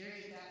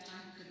 Gary at that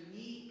time couldn't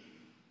eat.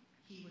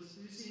 He was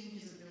losing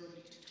his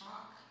ability to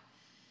talk.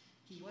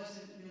 He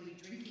wasn't really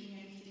drinking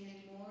anything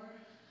anymore.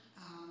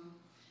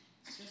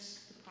 It's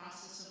just the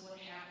process of what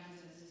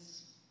happens as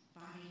his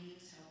body and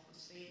his health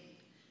was failing.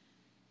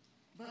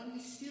 But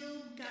we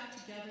still got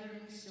together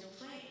and we still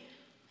played.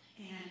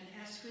 And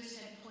as Chris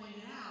had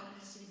pointed out,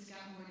 as things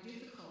got more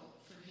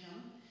difficult for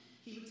him,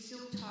 he would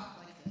still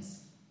talk like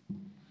this.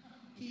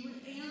 He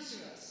would answer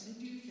us and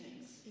do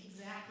things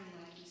exactly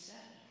like he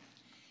said.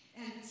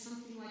 And it's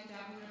something like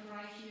that whenever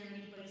I hear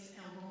anybody's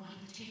elbow on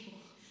the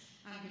table,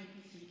 I'm going to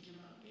be thinking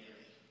about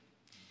Gary.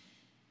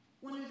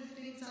 One of the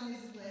things on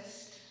his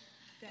list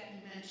that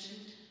he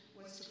mentioned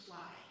was to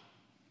fly.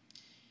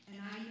 And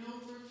I know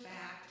for a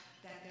fact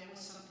that there was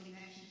something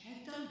that he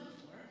had done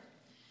before.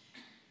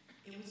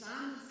 It was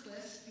on this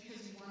list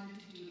because he wanted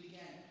to do it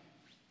again.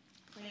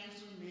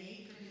 Plans were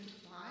made for him to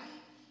fly.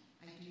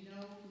 I do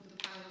know who the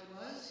pilot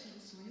was who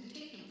was going to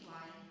take him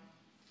flying.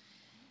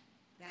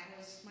 That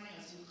was my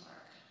husband,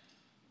 Clark.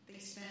 They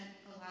spent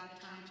a lot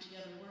of time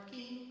together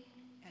working,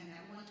 and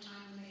that one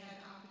time when they had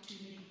the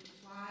opportunity to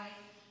fly,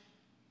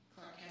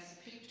 Clark has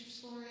the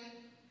pictures for it.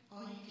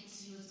 All you could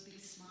see was a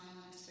big smile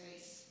on his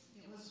face.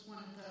 It was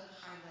one of the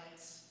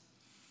highlights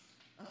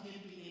of him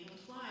being able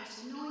to fly.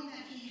 So knowing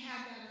that he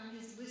had that on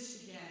his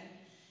list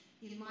again,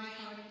 in my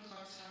heart and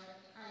Clark's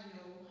heart, I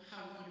know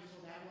how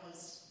wonderful that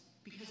was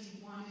because he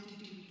wanted to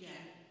do it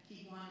again.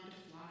 He wanted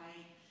to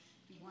fly.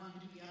 He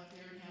wanted to be up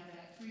there and have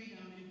that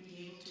freedom and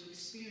be able to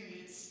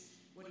experience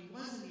what he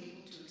wasn't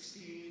able to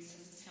experience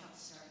as his health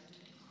started to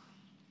decline.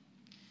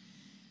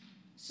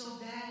 So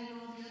that and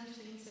all the other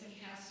things that he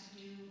has to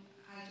do,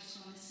 I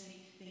just want to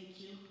say thank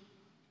you,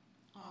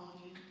 all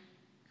of you,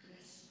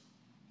 Chris,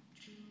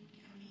 Drew,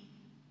 Gabby,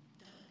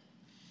 Doug,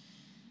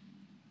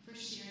 for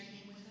sharing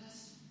him with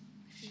us,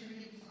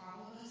 sharing him with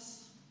all of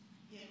us.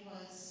 It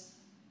was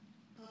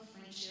a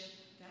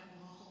friendship that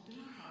we'll hold in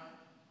our heart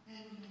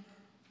and remember.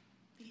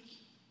 Thank you.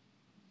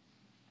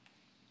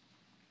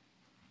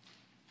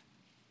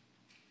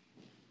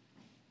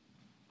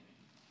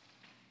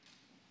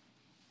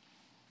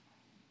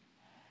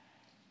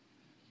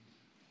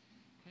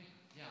 Okay,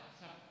 yeah,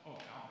 let's have, oh, Al,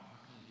 how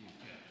can you do?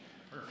 Good,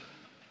 perfect.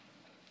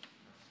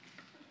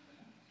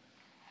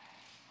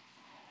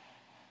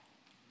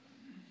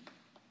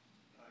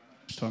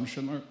 Tom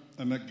Schindler.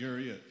 I met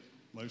Gary at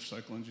Life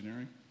Cycle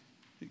Engineering.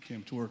 He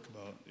came to work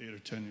about 8 or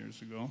 10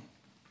 years ago.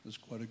 There's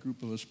quite a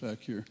group of us back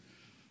here.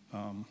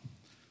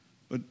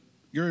 But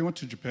Gary went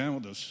to Japan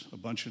with us a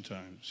bunch of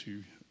times.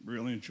 He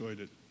really enjoyed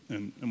it.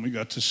 And we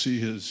got to see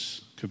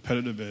his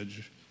competitive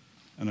edge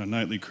in our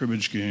nightly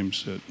cribbage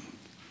games that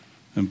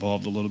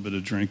involved a little bit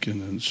of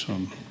drinking and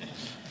some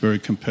very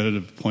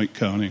competitive point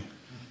counting.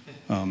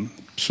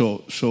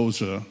 So it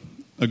was a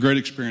great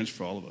experience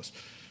for all of us.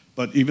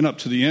 But even up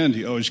to the end,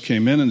 he always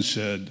came in and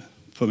said,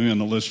 put me on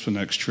the list for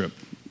next trip.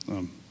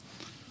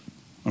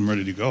 I'm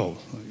ready to go.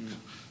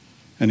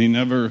 And he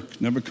never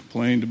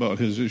complained about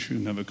his issue,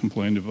 never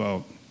complained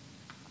about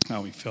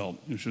how he felt.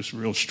 He was just a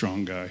real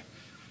strong guy.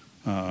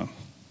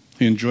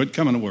 He enjoyed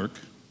coming to work,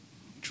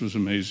 which was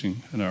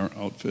amazing in our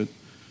outfit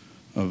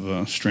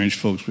of strange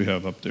folks we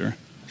have up there.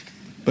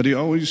 But he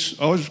always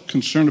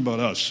concerned about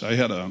us. I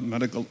had a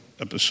medical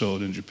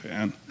episode in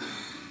Japan,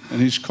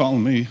 and he's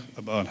calling me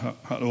about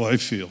how do I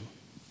feel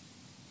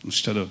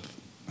instead of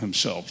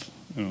himself.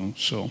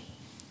 So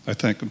I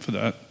thank him for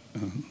that.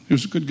 He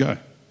was a good guy.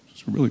 He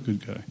was a really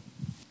good guy.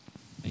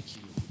 Thank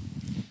you.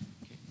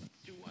 Okay,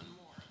 let's do one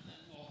more, and then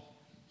we'll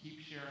keep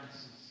sharing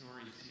some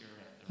stories here.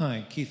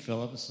 Hi, Keith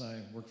Phillips.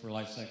 I work for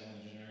Life Cycle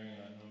Engineering.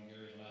 I've known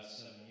Gary the last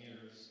 7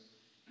 years.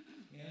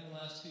 And the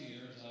last 2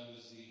 years, I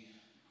was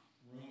the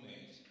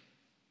roommate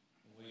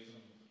away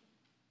from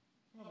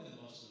probably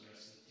most of the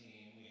rest of the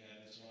team. We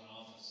had this one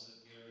office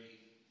that Gary,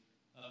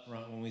 up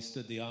front, when we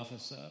stood the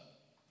office up,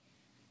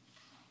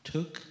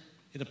 took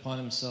it upon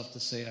himself to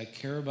say, I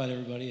care about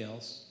everybody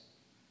else,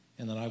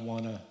 and that I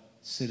want to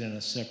sit in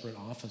a separate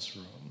office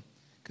room,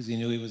 because he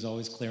knew he was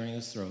always clearing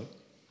his throat.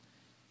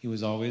 He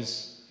was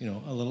always,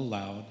 a little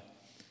loud.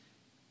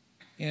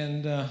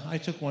 And I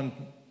took one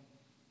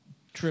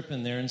trip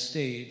in there and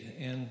stayed,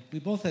 and we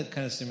both had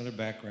kind of similar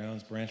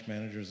backgrounds, branch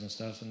managers and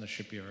stuff in the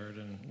shipyard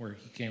and where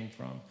he came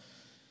from.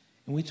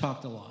 And we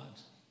talked a lot.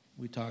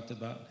 We talked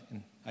about,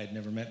 and I'd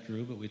never met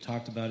Drew, but we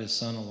talked about his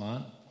son a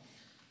lot.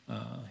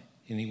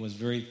 And he was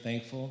very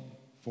thankful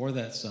for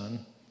that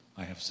son.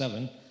 I have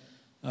 7.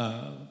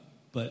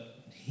 But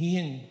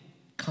he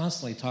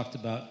constantly talked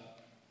about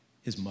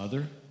his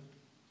mother,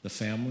 the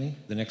family,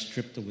 the next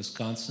trip to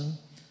Wisconsin,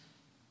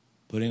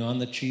 putting on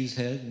the cheese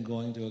head and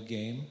going to a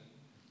game.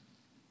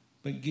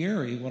 But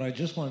Gary, what I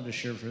just wanted to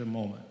share for a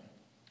moment,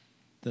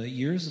 the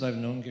years that I've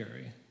known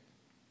Gary,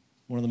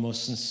 one of the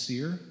most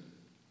sincere,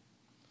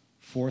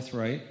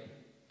 forthright,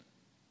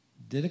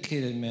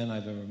 dedicated men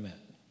I've ever met.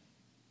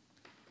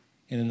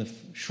 And in the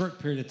short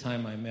period of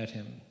time I met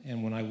him,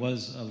 and when I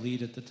was a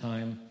lead at the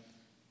time,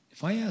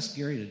 if I asked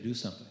Gary to do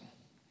something,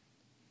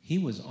 he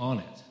was on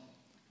it.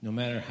 No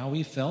matter how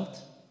he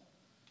felt,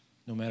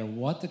 no matter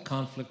what the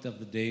conflict of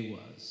the day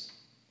was.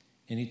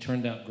 And he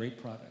turned out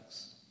great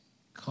products,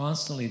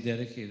 constantly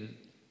dedicated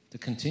to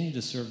continue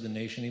to serve the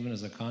nation, even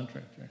as a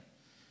contractor.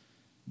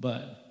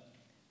 But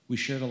we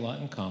shared a lot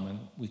in common.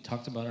 We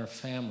talked about our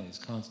families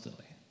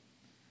constantly.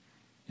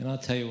 And I'll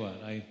tell you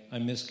what, I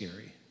miss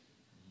Gary.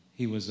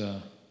 He was,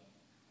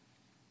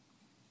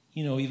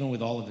 even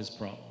with all of his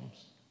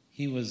problems,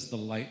 he was the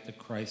light that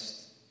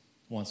Christ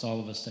wants all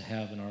of us to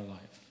have in our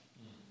life.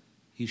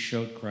 He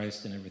showed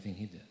Christ in everything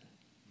he did.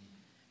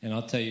 And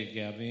I'll tell you,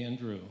 Gabby and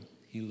Drew,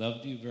 he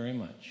loved you very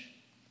much.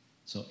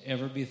 So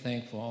ever be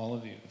thankful, all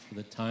of you, for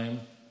the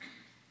time,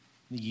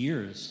 the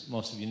years,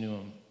 most of you knew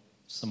him.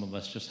 Some of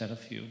us just had a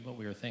few, but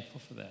we are thankful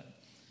for that.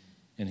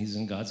 And he's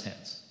in God's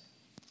hands.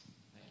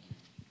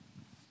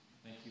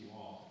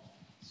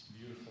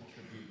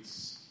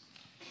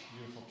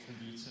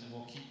 And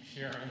we'll keep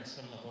sharing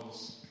some of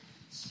those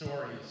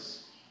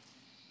stories.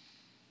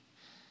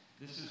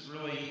 This is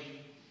really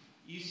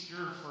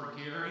Easter for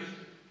Gary,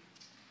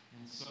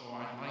 and so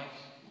I'd like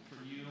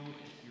for you,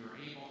 if you're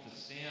able to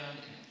stand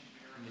and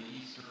share in the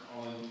Easter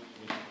olive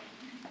with,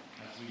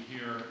 as we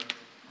hear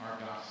our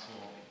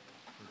gospel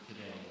for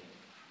today.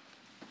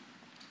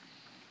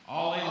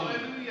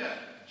 Alleluia!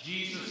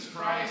 Jesus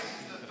Christ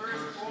is the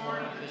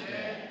firstborn of the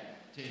dead.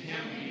 To him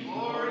be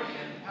glory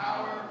and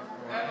power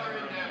forever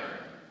and ever.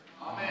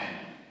 Amen.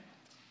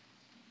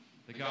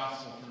 The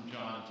Gospel from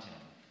John 10.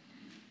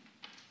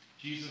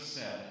 Jesus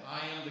said,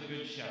 I am the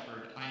good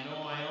shepherd. I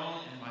know my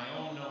own, and my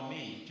own know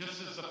me,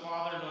 just as the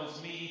Father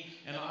knows me,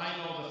 and I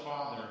know the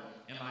Father,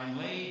 and I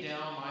lay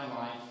down my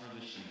life for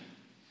the sheep.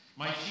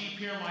 My sheep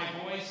hear my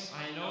voice.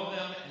 I know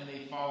them, and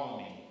they follow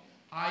me.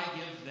 I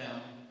give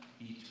them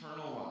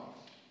eternal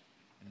life,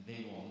 and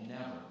they will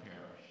never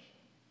perish.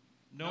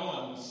 No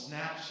one will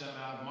snatch them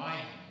out of my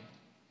hand.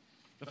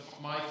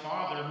 My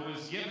Father, who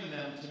has given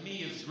them to me,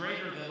 is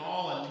greater than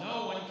all, and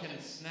no one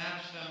can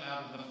snatch them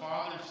out of the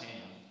Father's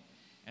hand,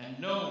 and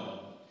no one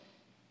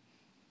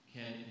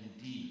can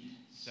indeed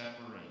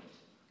separate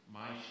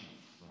my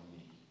sheep from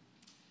me.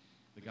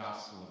 The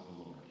Gospel of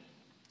the Lord.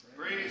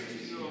 Praise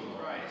to you, O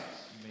Christ.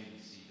 You may be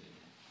seated.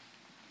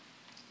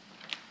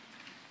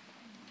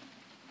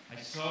 I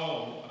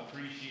so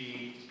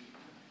appreciate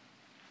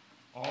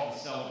all the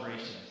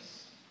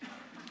celebrations,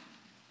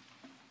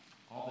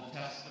 all the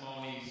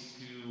testimonies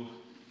to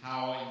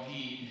how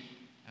indeed,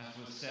 as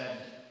was said,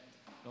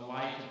 the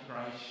light of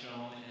Christ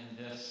shone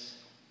in this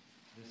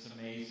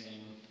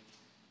amazing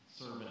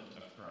servant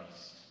of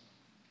Christ.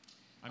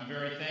 I'm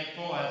very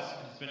thankful, as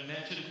has been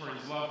mentioned, for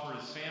his love for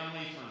his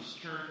family, for his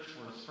church,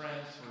 for his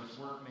friends, for his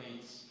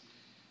workmates,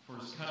 for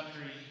his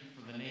country,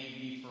 for the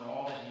Navy, for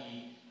all that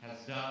he has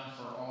done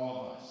for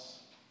all of us.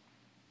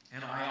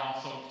 And I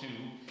also,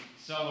 too,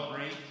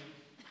 celebrate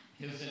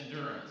his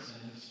endurance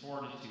and his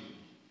fortitude.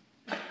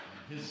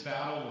 His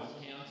battle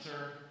with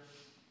cancer,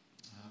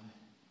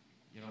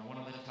 one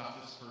of the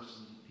toughest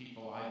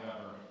people I've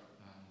ever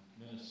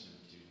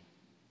ministered to,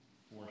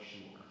 for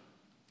sure.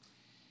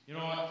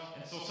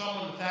 And so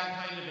someone with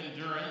that kind of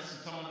endurance,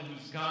 and someone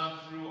who's gone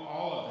through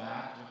all of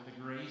that with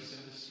the grace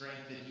and the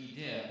strength that he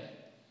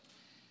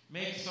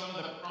some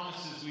of the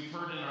promises we've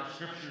heard in our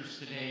scriptures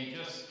today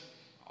just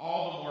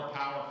all the more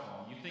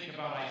powerful. You think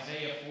about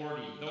Isaiah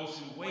 40. Those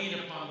who wait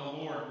upon the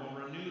Lord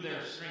will renew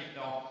their strength.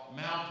 They'll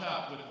mount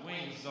up with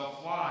wings. They'll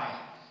fly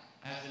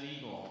as an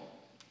eagle.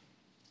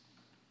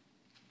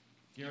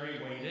 Gary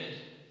waited,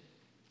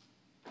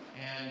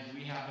 and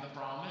we have the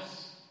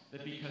promise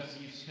that because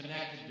he's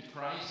connected to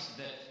Christ,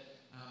 that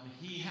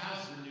he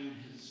has renewed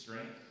his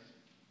strength.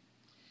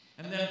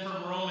 And then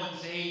from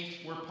Romans 8,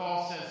 where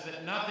Paul says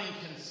that nothing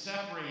can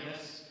separate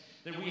us,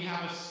 that we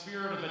have a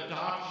spirit of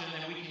adoption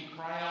and we can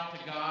cry out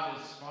to God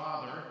as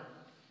Father.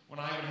 When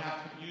I would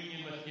have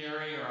communion with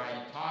Gary, or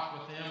I'd talk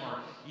with him, or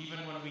even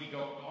when we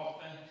go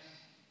golfing,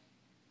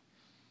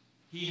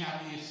 he had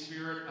the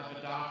spirit of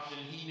adoption.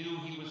 He knew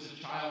he was a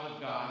child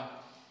of God.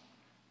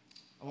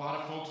 A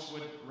lot of folks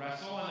would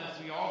wrestle, and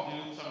as we all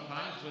do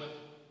sometimes, with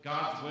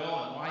God's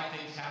will and why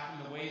things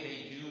happen the way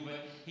they do,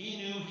 but he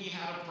knew he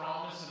had a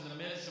promise in the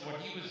midst of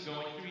what he was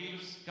going through. He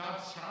was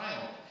God's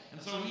child.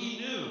 And so he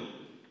knew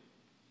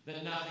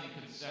that nothing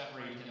could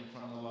separate him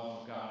from the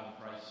love of God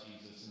in Christ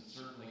Jesus, and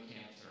certainly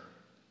cancer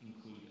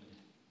included.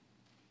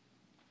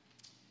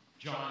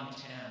 John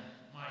 10,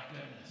 my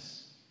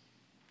goodness.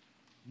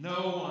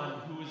 No one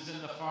who is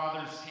in the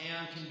Father's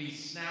hand can be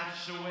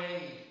snatched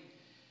away.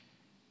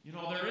 You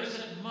know, there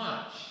isn't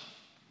much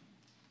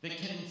that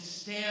can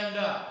stand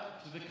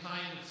up to the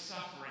kind of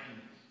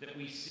suffering that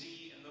we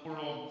see in the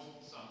world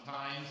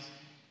sometimes,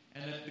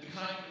 and the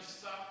kind of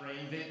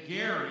suffering that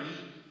Gary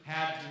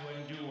had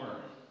to endure.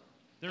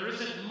 There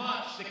isn't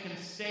much that can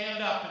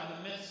stand up in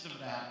the midst of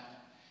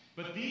that.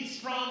 But these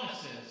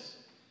promises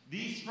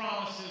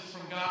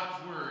from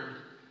God's Word,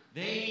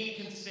 they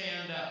can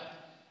stand up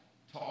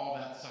to all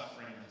that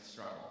suffering and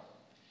struggle.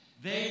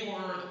 They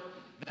were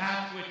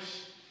that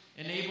which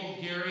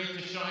enabled Gary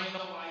to shine the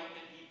light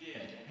that he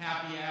did,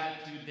 have the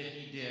attitude that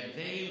he did.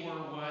 They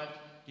were what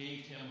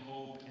gave him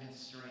hope and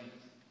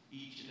strength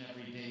each and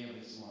every day of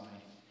his life.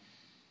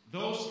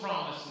 Those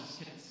promises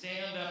can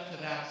stand up to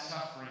that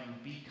suffering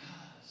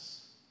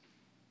because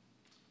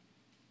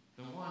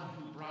the one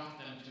who brought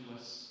them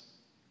to us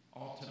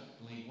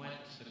ultimately went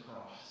to the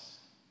cross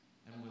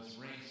and was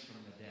raised from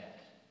the dead.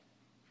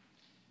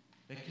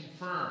 That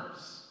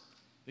confirms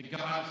that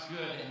God is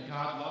good and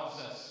God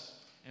loves us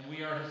and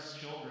we are his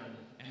children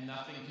and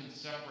nothing can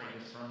separate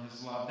us from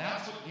his love.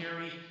 That's what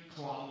Gary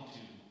clung to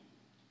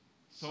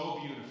so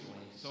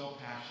beautifully, so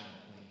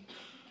passionately.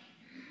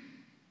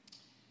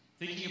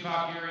 Thinking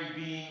about Gary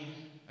being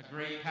a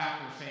great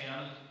Packer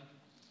fan,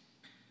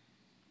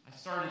 I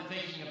started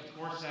thinking, of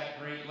course, that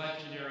great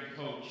legendary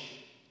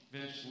coach,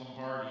 Vince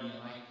Lombardi, and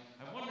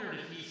I wondered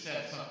if he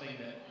said something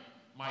that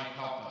might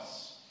help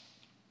us.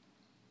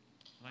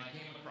 And I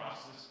came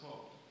across this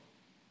quote.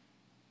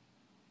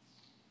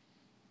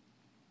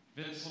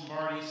 Vince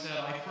Lombardi said,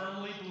 "I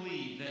firmly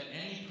believe that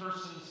any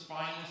person's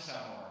finest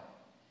hour,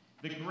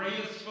 the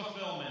greatest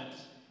fulfillment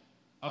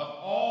of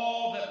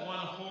all that one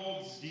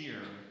holds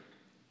dear,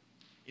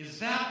 is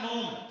that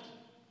moment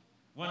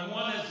when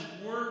one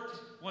has worked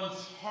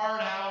one's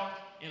heart out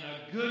in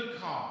a good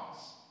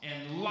cause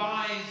and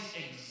lies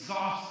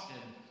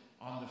exhausted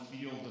on the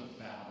field of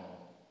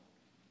battle,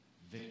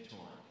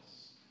 victorious."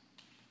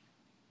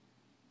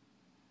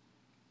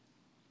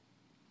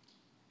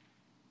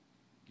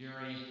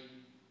 Gary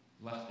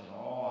left it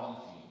all on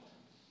the field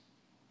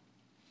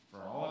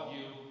for all of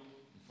you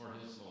and for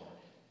his Lord.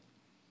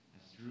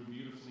 As Drew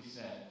beautifully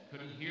said,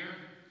 couldn't hear,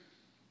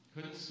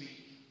 couldn't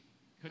speak,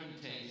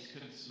 couldn't taste,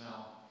 couldn't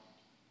smell,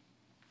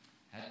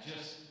 had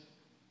just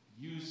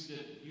used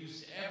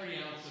every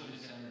ounce of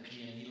his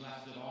energy, and he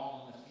left it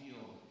all in the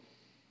field.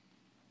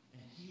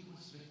 And he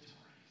was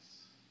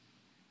victorious.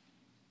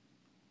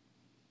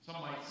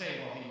 Some might say,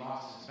 well, he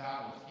lost his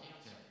battle with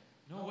cancer.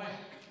 No way.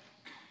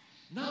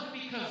 Not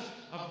because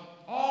of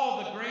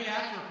all the great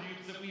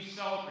attributes that we've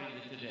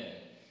celebrated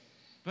today.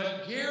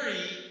 But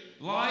Gary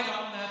lied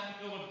on that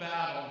field of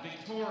battle,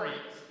 victorious,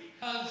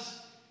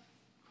 because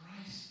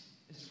Christ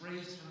is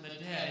raised from the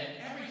dead.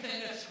 And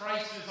everything that's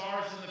Christ is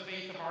ours in the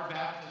faith of our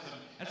baptism.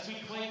 As we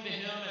cling to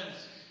him,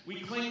 as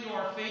we cling to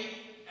our faith,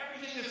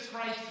 everything that's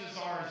Christ is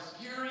ours.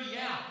 Gary,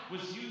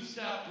 was used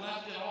up,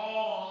 left it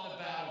all on the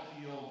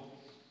battlefield.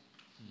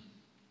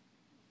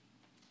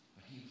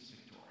 But he was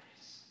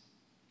victorious.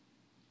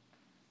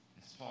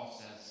 As Paul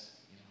says,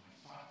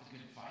 I fought the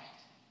good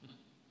fight.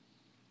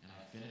 And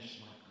I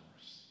finished my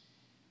course.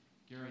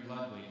 Gary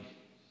Ludwig.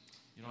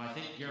 I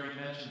think Gary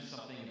mentioned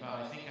something about,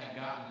 I think I've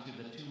gotten to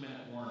the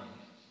 2-minute warning.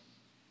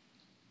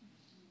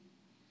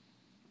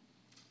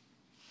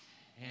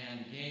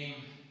 And the game,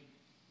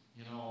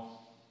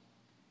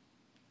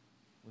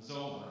 was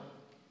over.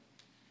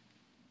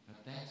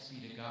 But thanks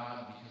be to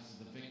God, because of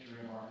the victory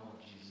of our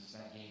Lord Jesus,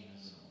 that game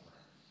isn't over.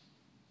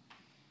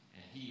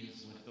 And he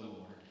is with the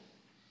Lord.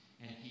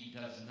 And he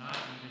does not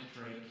need a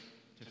trach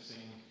to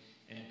sing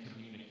and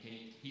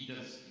communicate. He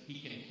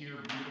can hear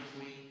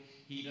beautifully.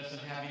 He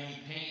doesn't have any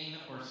pain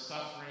or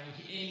suffering,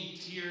 any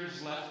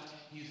tears left.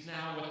 He's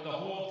now with the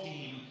whole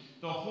team,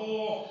 the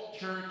whole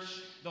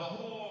church, the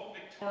whole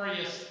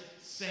victorious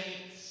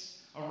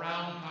saints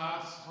around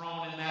God's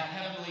throne in that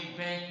heavenly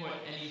banquet,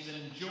 and he's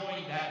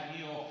enjoying that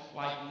meal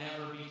like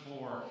never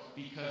before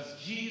because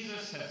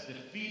Jesus has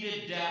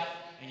defeated death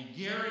and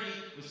Gary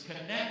was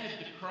connected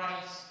to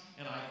Christ,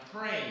 and I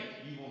pray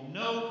you will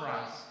know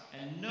Christ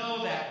and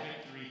know that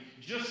victory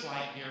just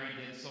like Gary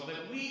did, so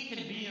that we can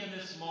be in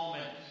this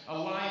moment a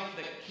life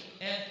that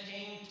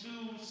came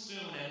too soon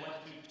and went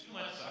through too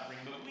much suffering,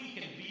 but we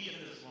can be in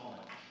this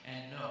moment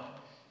and know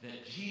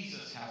that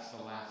Jesus has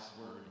the last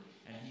word,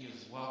 and he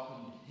has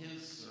welcomed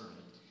his servant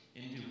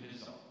into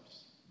his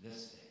arms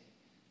this day.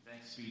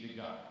 Thanks be to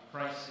God.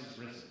 Christ is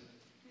risen.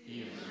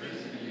 He is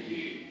risen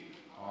indeed.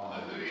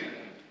 Hallelujah.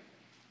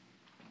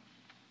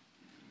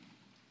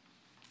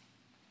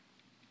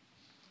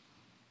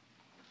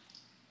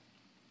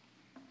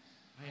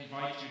 I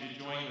invite you to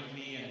join with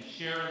me and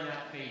share in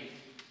that faith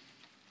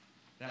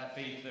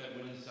that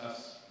wins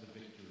us the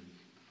victory.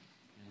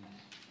 And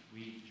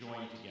we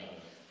join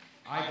together.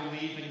 I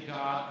believe in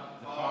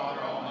God, the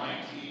Father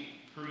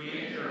Almighty,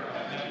 creator of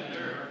heaven and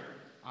earth.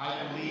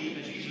 I believe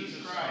in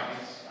Jesus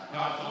Christ,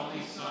 God's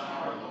only Son,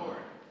 our Lord.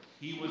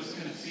 He was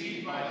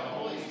conceived by the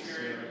Holy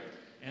Spirit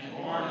and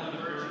born of the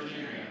Virgin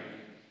Mary.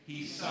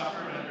 He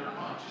suffered under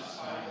Pontius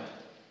Pilate,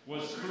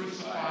 was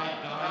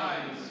crucified,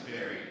 died, and was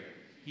buried.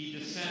 He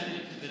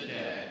descended to the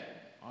dead.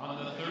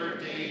 On the third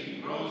day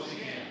he rose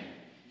again.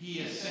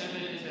 He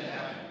ascended into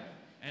heaven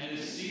and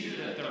is seated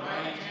at the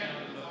right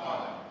hand of the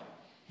Father.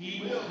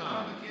 He will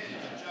come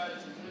again to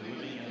judge the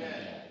living and the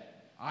dead.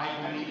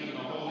 I believe in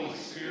the Holy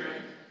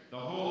Spirit, the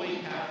Holy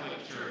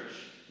Catholic Church,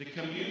 the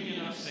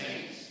communion of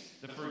saints,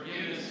 the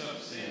forgiveness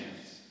of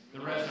sins,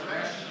 the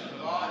resurrection of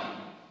the body,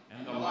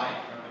 and the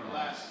life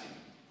everlasting.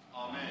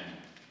 Amen.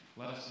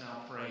 Let us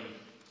now pray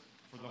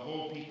for the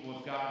whole people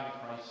of God in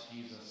Christ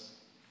Jesus,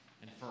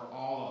 and for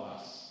all of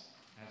us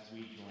as we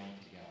join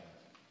together.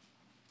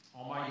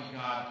 Almighty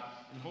God,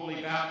 in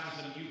holy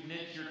baptism, you've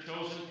knit your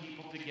chosen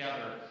people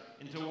together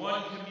into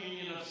one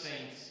communion of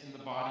saints in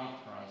the body of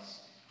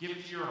Christ. Give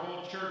to your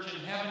whole church in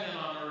heaven and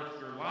on earth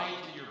your light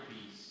and your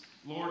peace.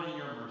 Lord, in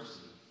your mercy,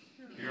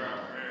 hear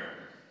our prayer.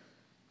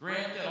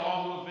 Grant that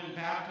all who have been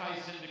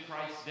baptized into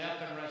Christ's death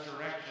and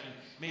resurrection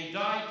may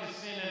die to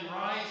sin and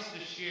rise to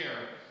share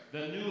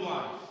the new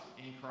life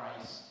in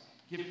Christ.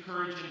 Give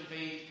courage and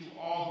faith to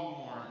all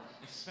who mourn,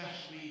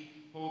 especially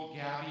hold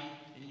Gabby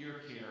in your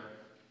care.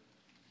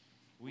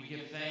 We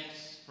give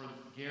thanks for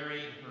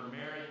Gary and her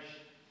marriage,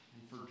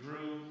 and for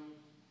Drew.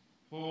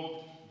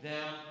 Hold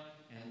them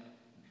and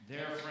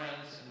their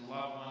friends and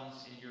loved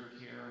ones in your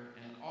care,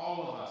 and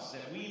all of us,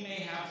 that we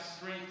may have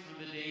strength for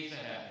the days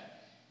ahead,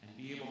 and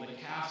be able to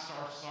cast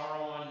our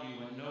sorrow on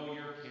you and know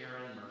your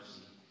care and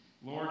mercy.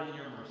 Lord, in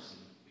your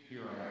mercy,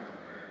 hear our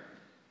prayer.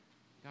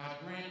 God,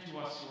 grant to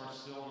us who are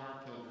still in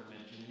our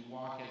pilgrimage and who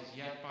walk as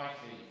yet by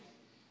faith,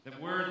 that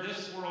where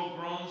this world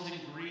groans in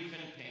grief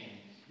and pain,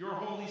 your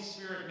Holy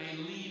Spirit may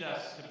lead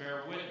us to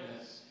bear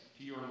witness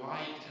to your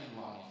light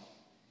and life.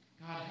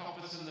 God,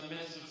 help us in the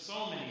midst of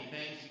so many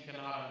things we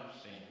cannot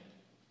understand,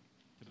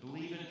 to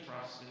believe and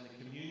trust in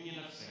the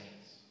communion of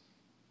saints,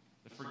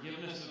 the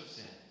forgiveness of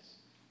sins,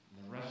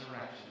 and the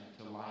resurrection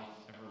to life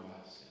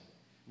everlasting.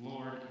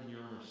 Lord, in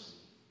your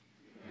mercy,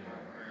 hear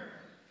our prayer.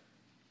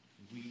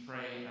 And we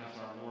pray as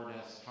our Lord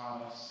has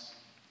taught us,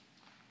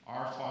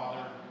 Our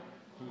Father,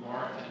 who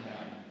art in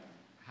heaven,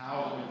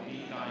 hallowed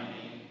be thy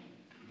name.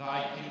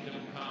 Thy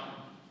kingdom come,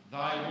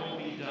 thy will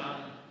be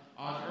done,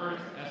 on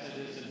earth as it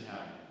is in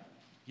heaven.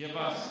 Give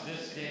us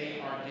this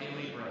day our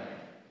daily bread,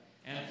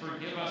 and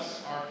forgive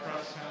us our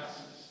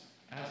trespasses,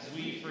 as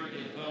we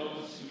forgive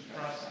those who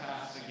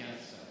trespass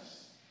against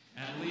us.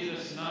 And lead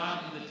us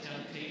not into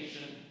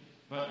temptation,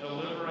 but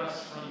deliver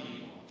us from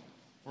evil.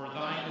 For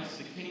thine is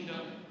the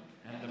kingdom,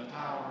 and the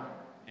power,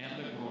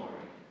 and the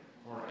glory,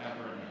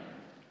 forever and ever.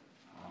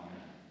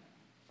 Amen.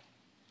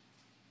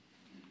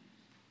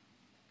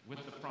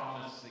 With the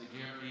promise that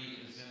Gary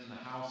is in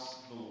the house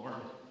of the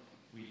Lord,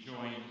 we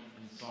join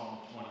in Psalm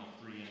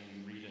 23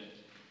 and we read it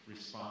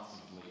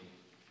responsively.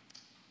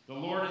 The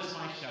Lord is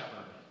my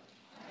shepherd,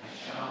 I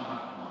shall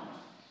not want.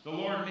 The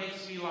Lord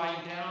makes me lie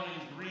down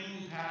in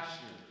green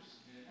pastures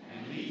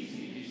and leads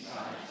me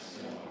beside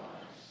still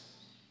waters.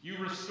 You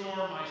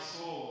restore my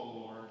soul, O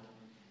Lord,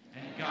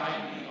 and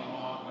guide me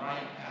along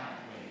right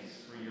pathways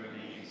for your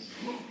name's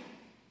sake.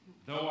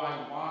 Though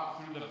I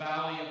walk through the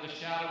valley of the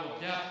shadow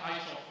of death, I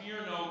shall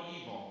fear no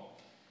evil,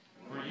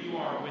 for you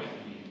are with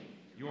me.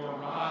 Your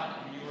rod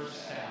and your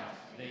staff,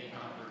 they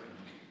comfort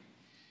me.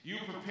 You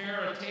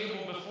prepare a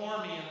table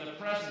before me in the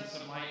presence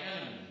of my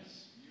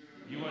enemies.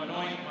 You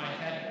anoint my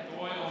head with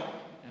oil,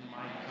 and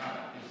my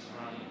cup is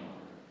running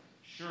over.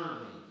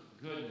 Surely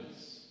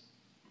goodness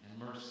and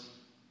mercy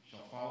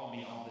shall follow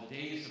me all the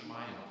days of my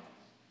life,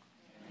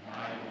 and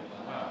I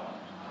will dwell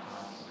in the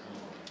house of the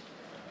Lord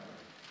forever.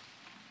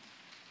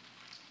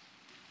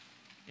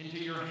 Into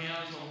your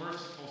hands, O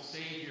merciful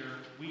Savior,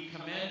 we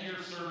commend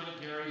your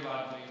servant Gary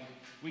Ludwig.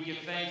 We give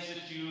thanks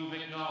that you've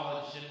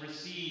acknowledged and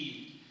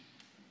received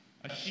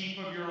a sheep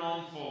of your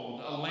own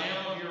fold, a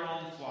lamb of your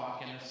own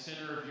flock, and a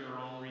sinner of your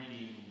own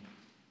redeeming.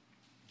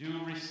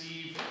 Do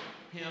receive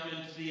him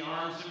into the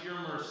arms of your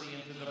mercy,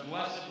 into the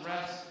blessed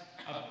rest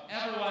of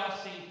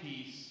everlasting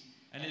peace,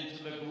 and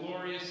into the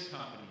glorious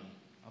company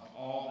of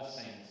all the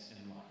saints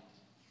in light.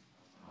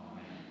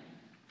 Amen.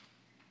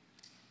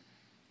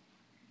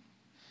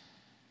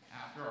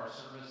 After our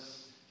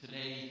service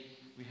today,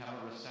 we have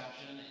a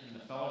reception in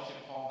the fellowship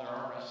hall. There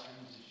are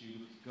restrooms as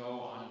you go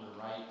on your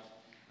right.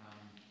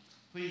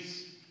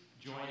 Please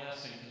join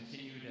us and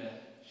continue to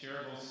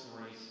share those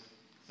stories,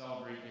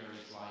 celebrate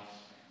Gary's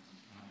life.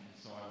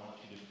 And so I want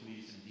you to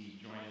please indeed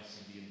join us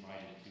and be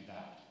invited to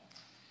that.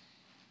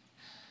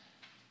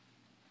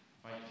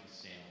 Invite you to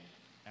stand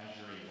as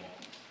you're able.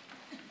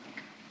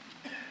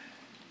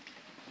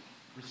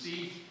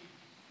 Receive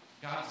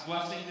God's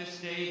blessing this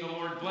day. The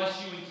Lord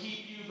bless you and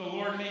keep you. The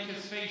Lord make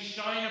his face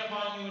shine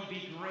upon you and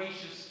be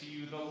gracious to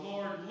you. The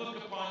Lord look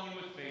upon you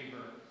with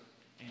favor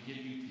and give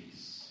you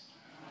peace.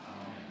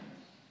 Amen.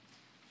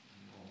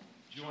 We'll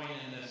join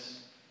in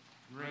this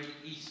great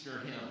Easter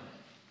hymn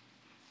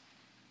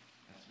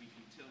as we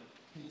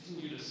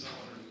continue to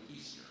celebrate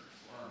Easter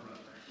for our brother.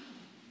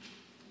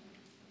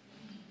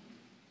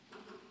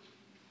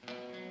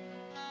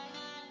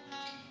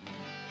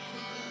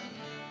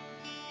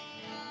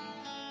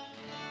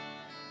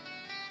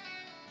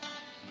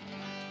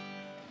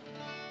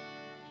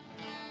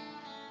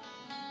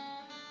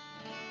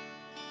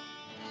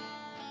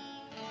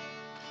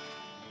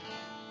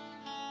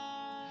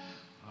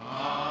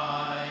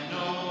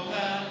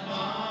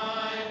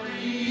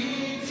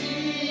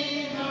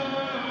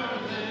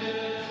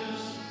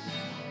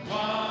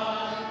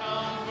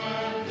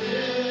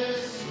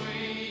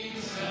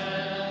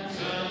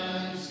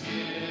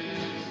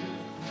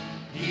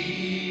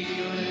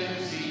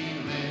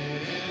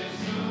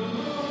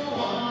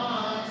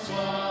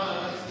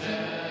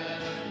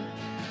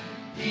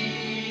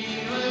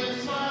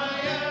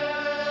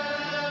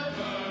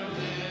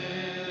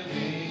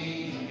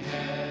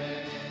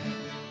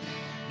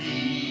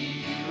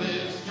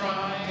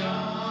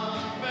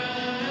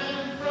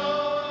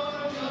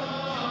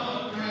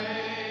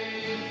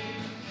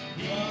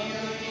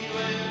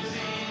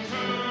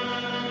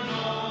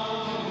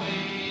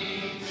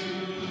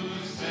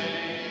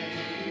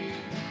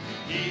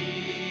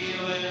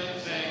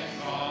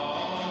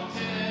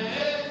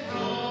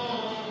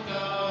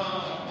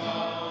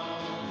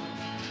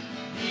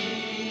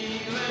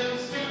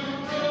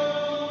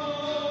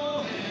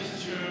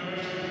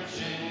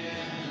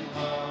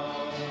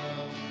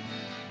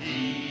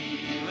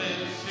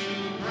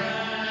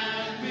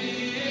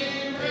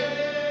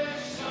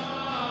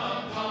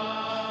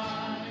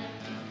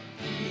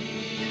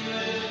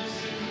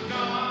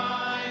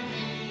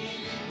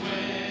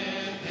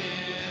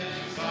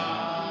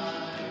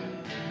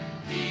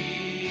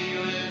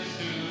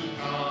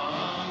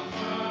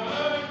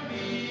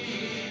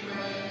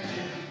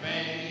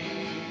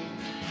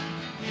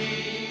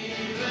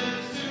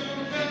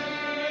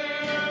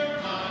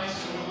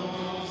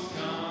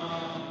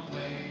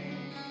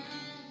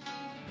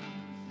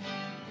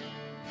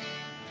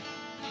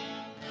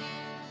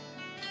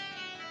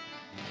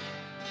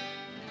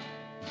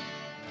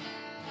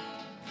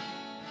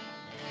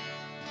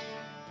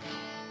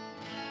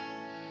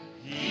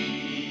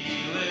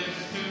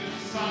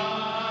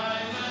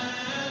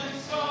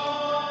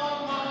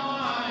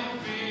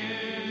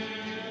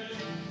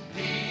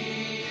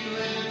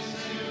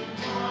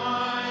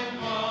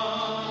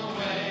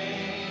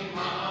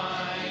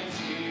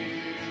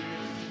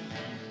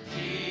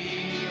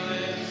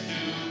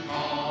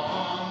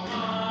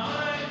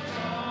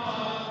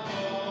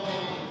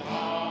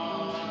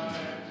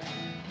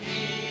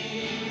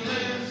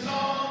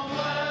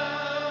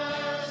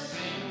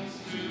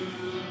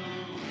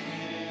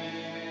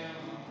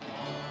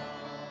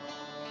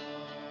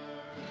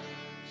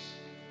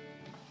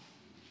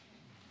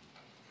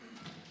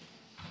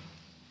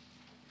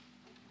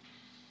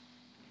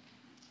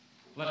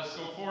 Let us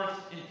go forth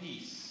in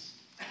peace.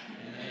 In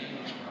the name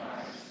of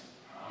Christ.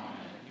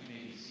 Amen. You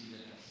may be seated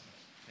as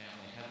the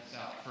family heads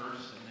out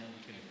first, and then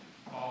you can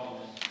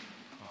follow in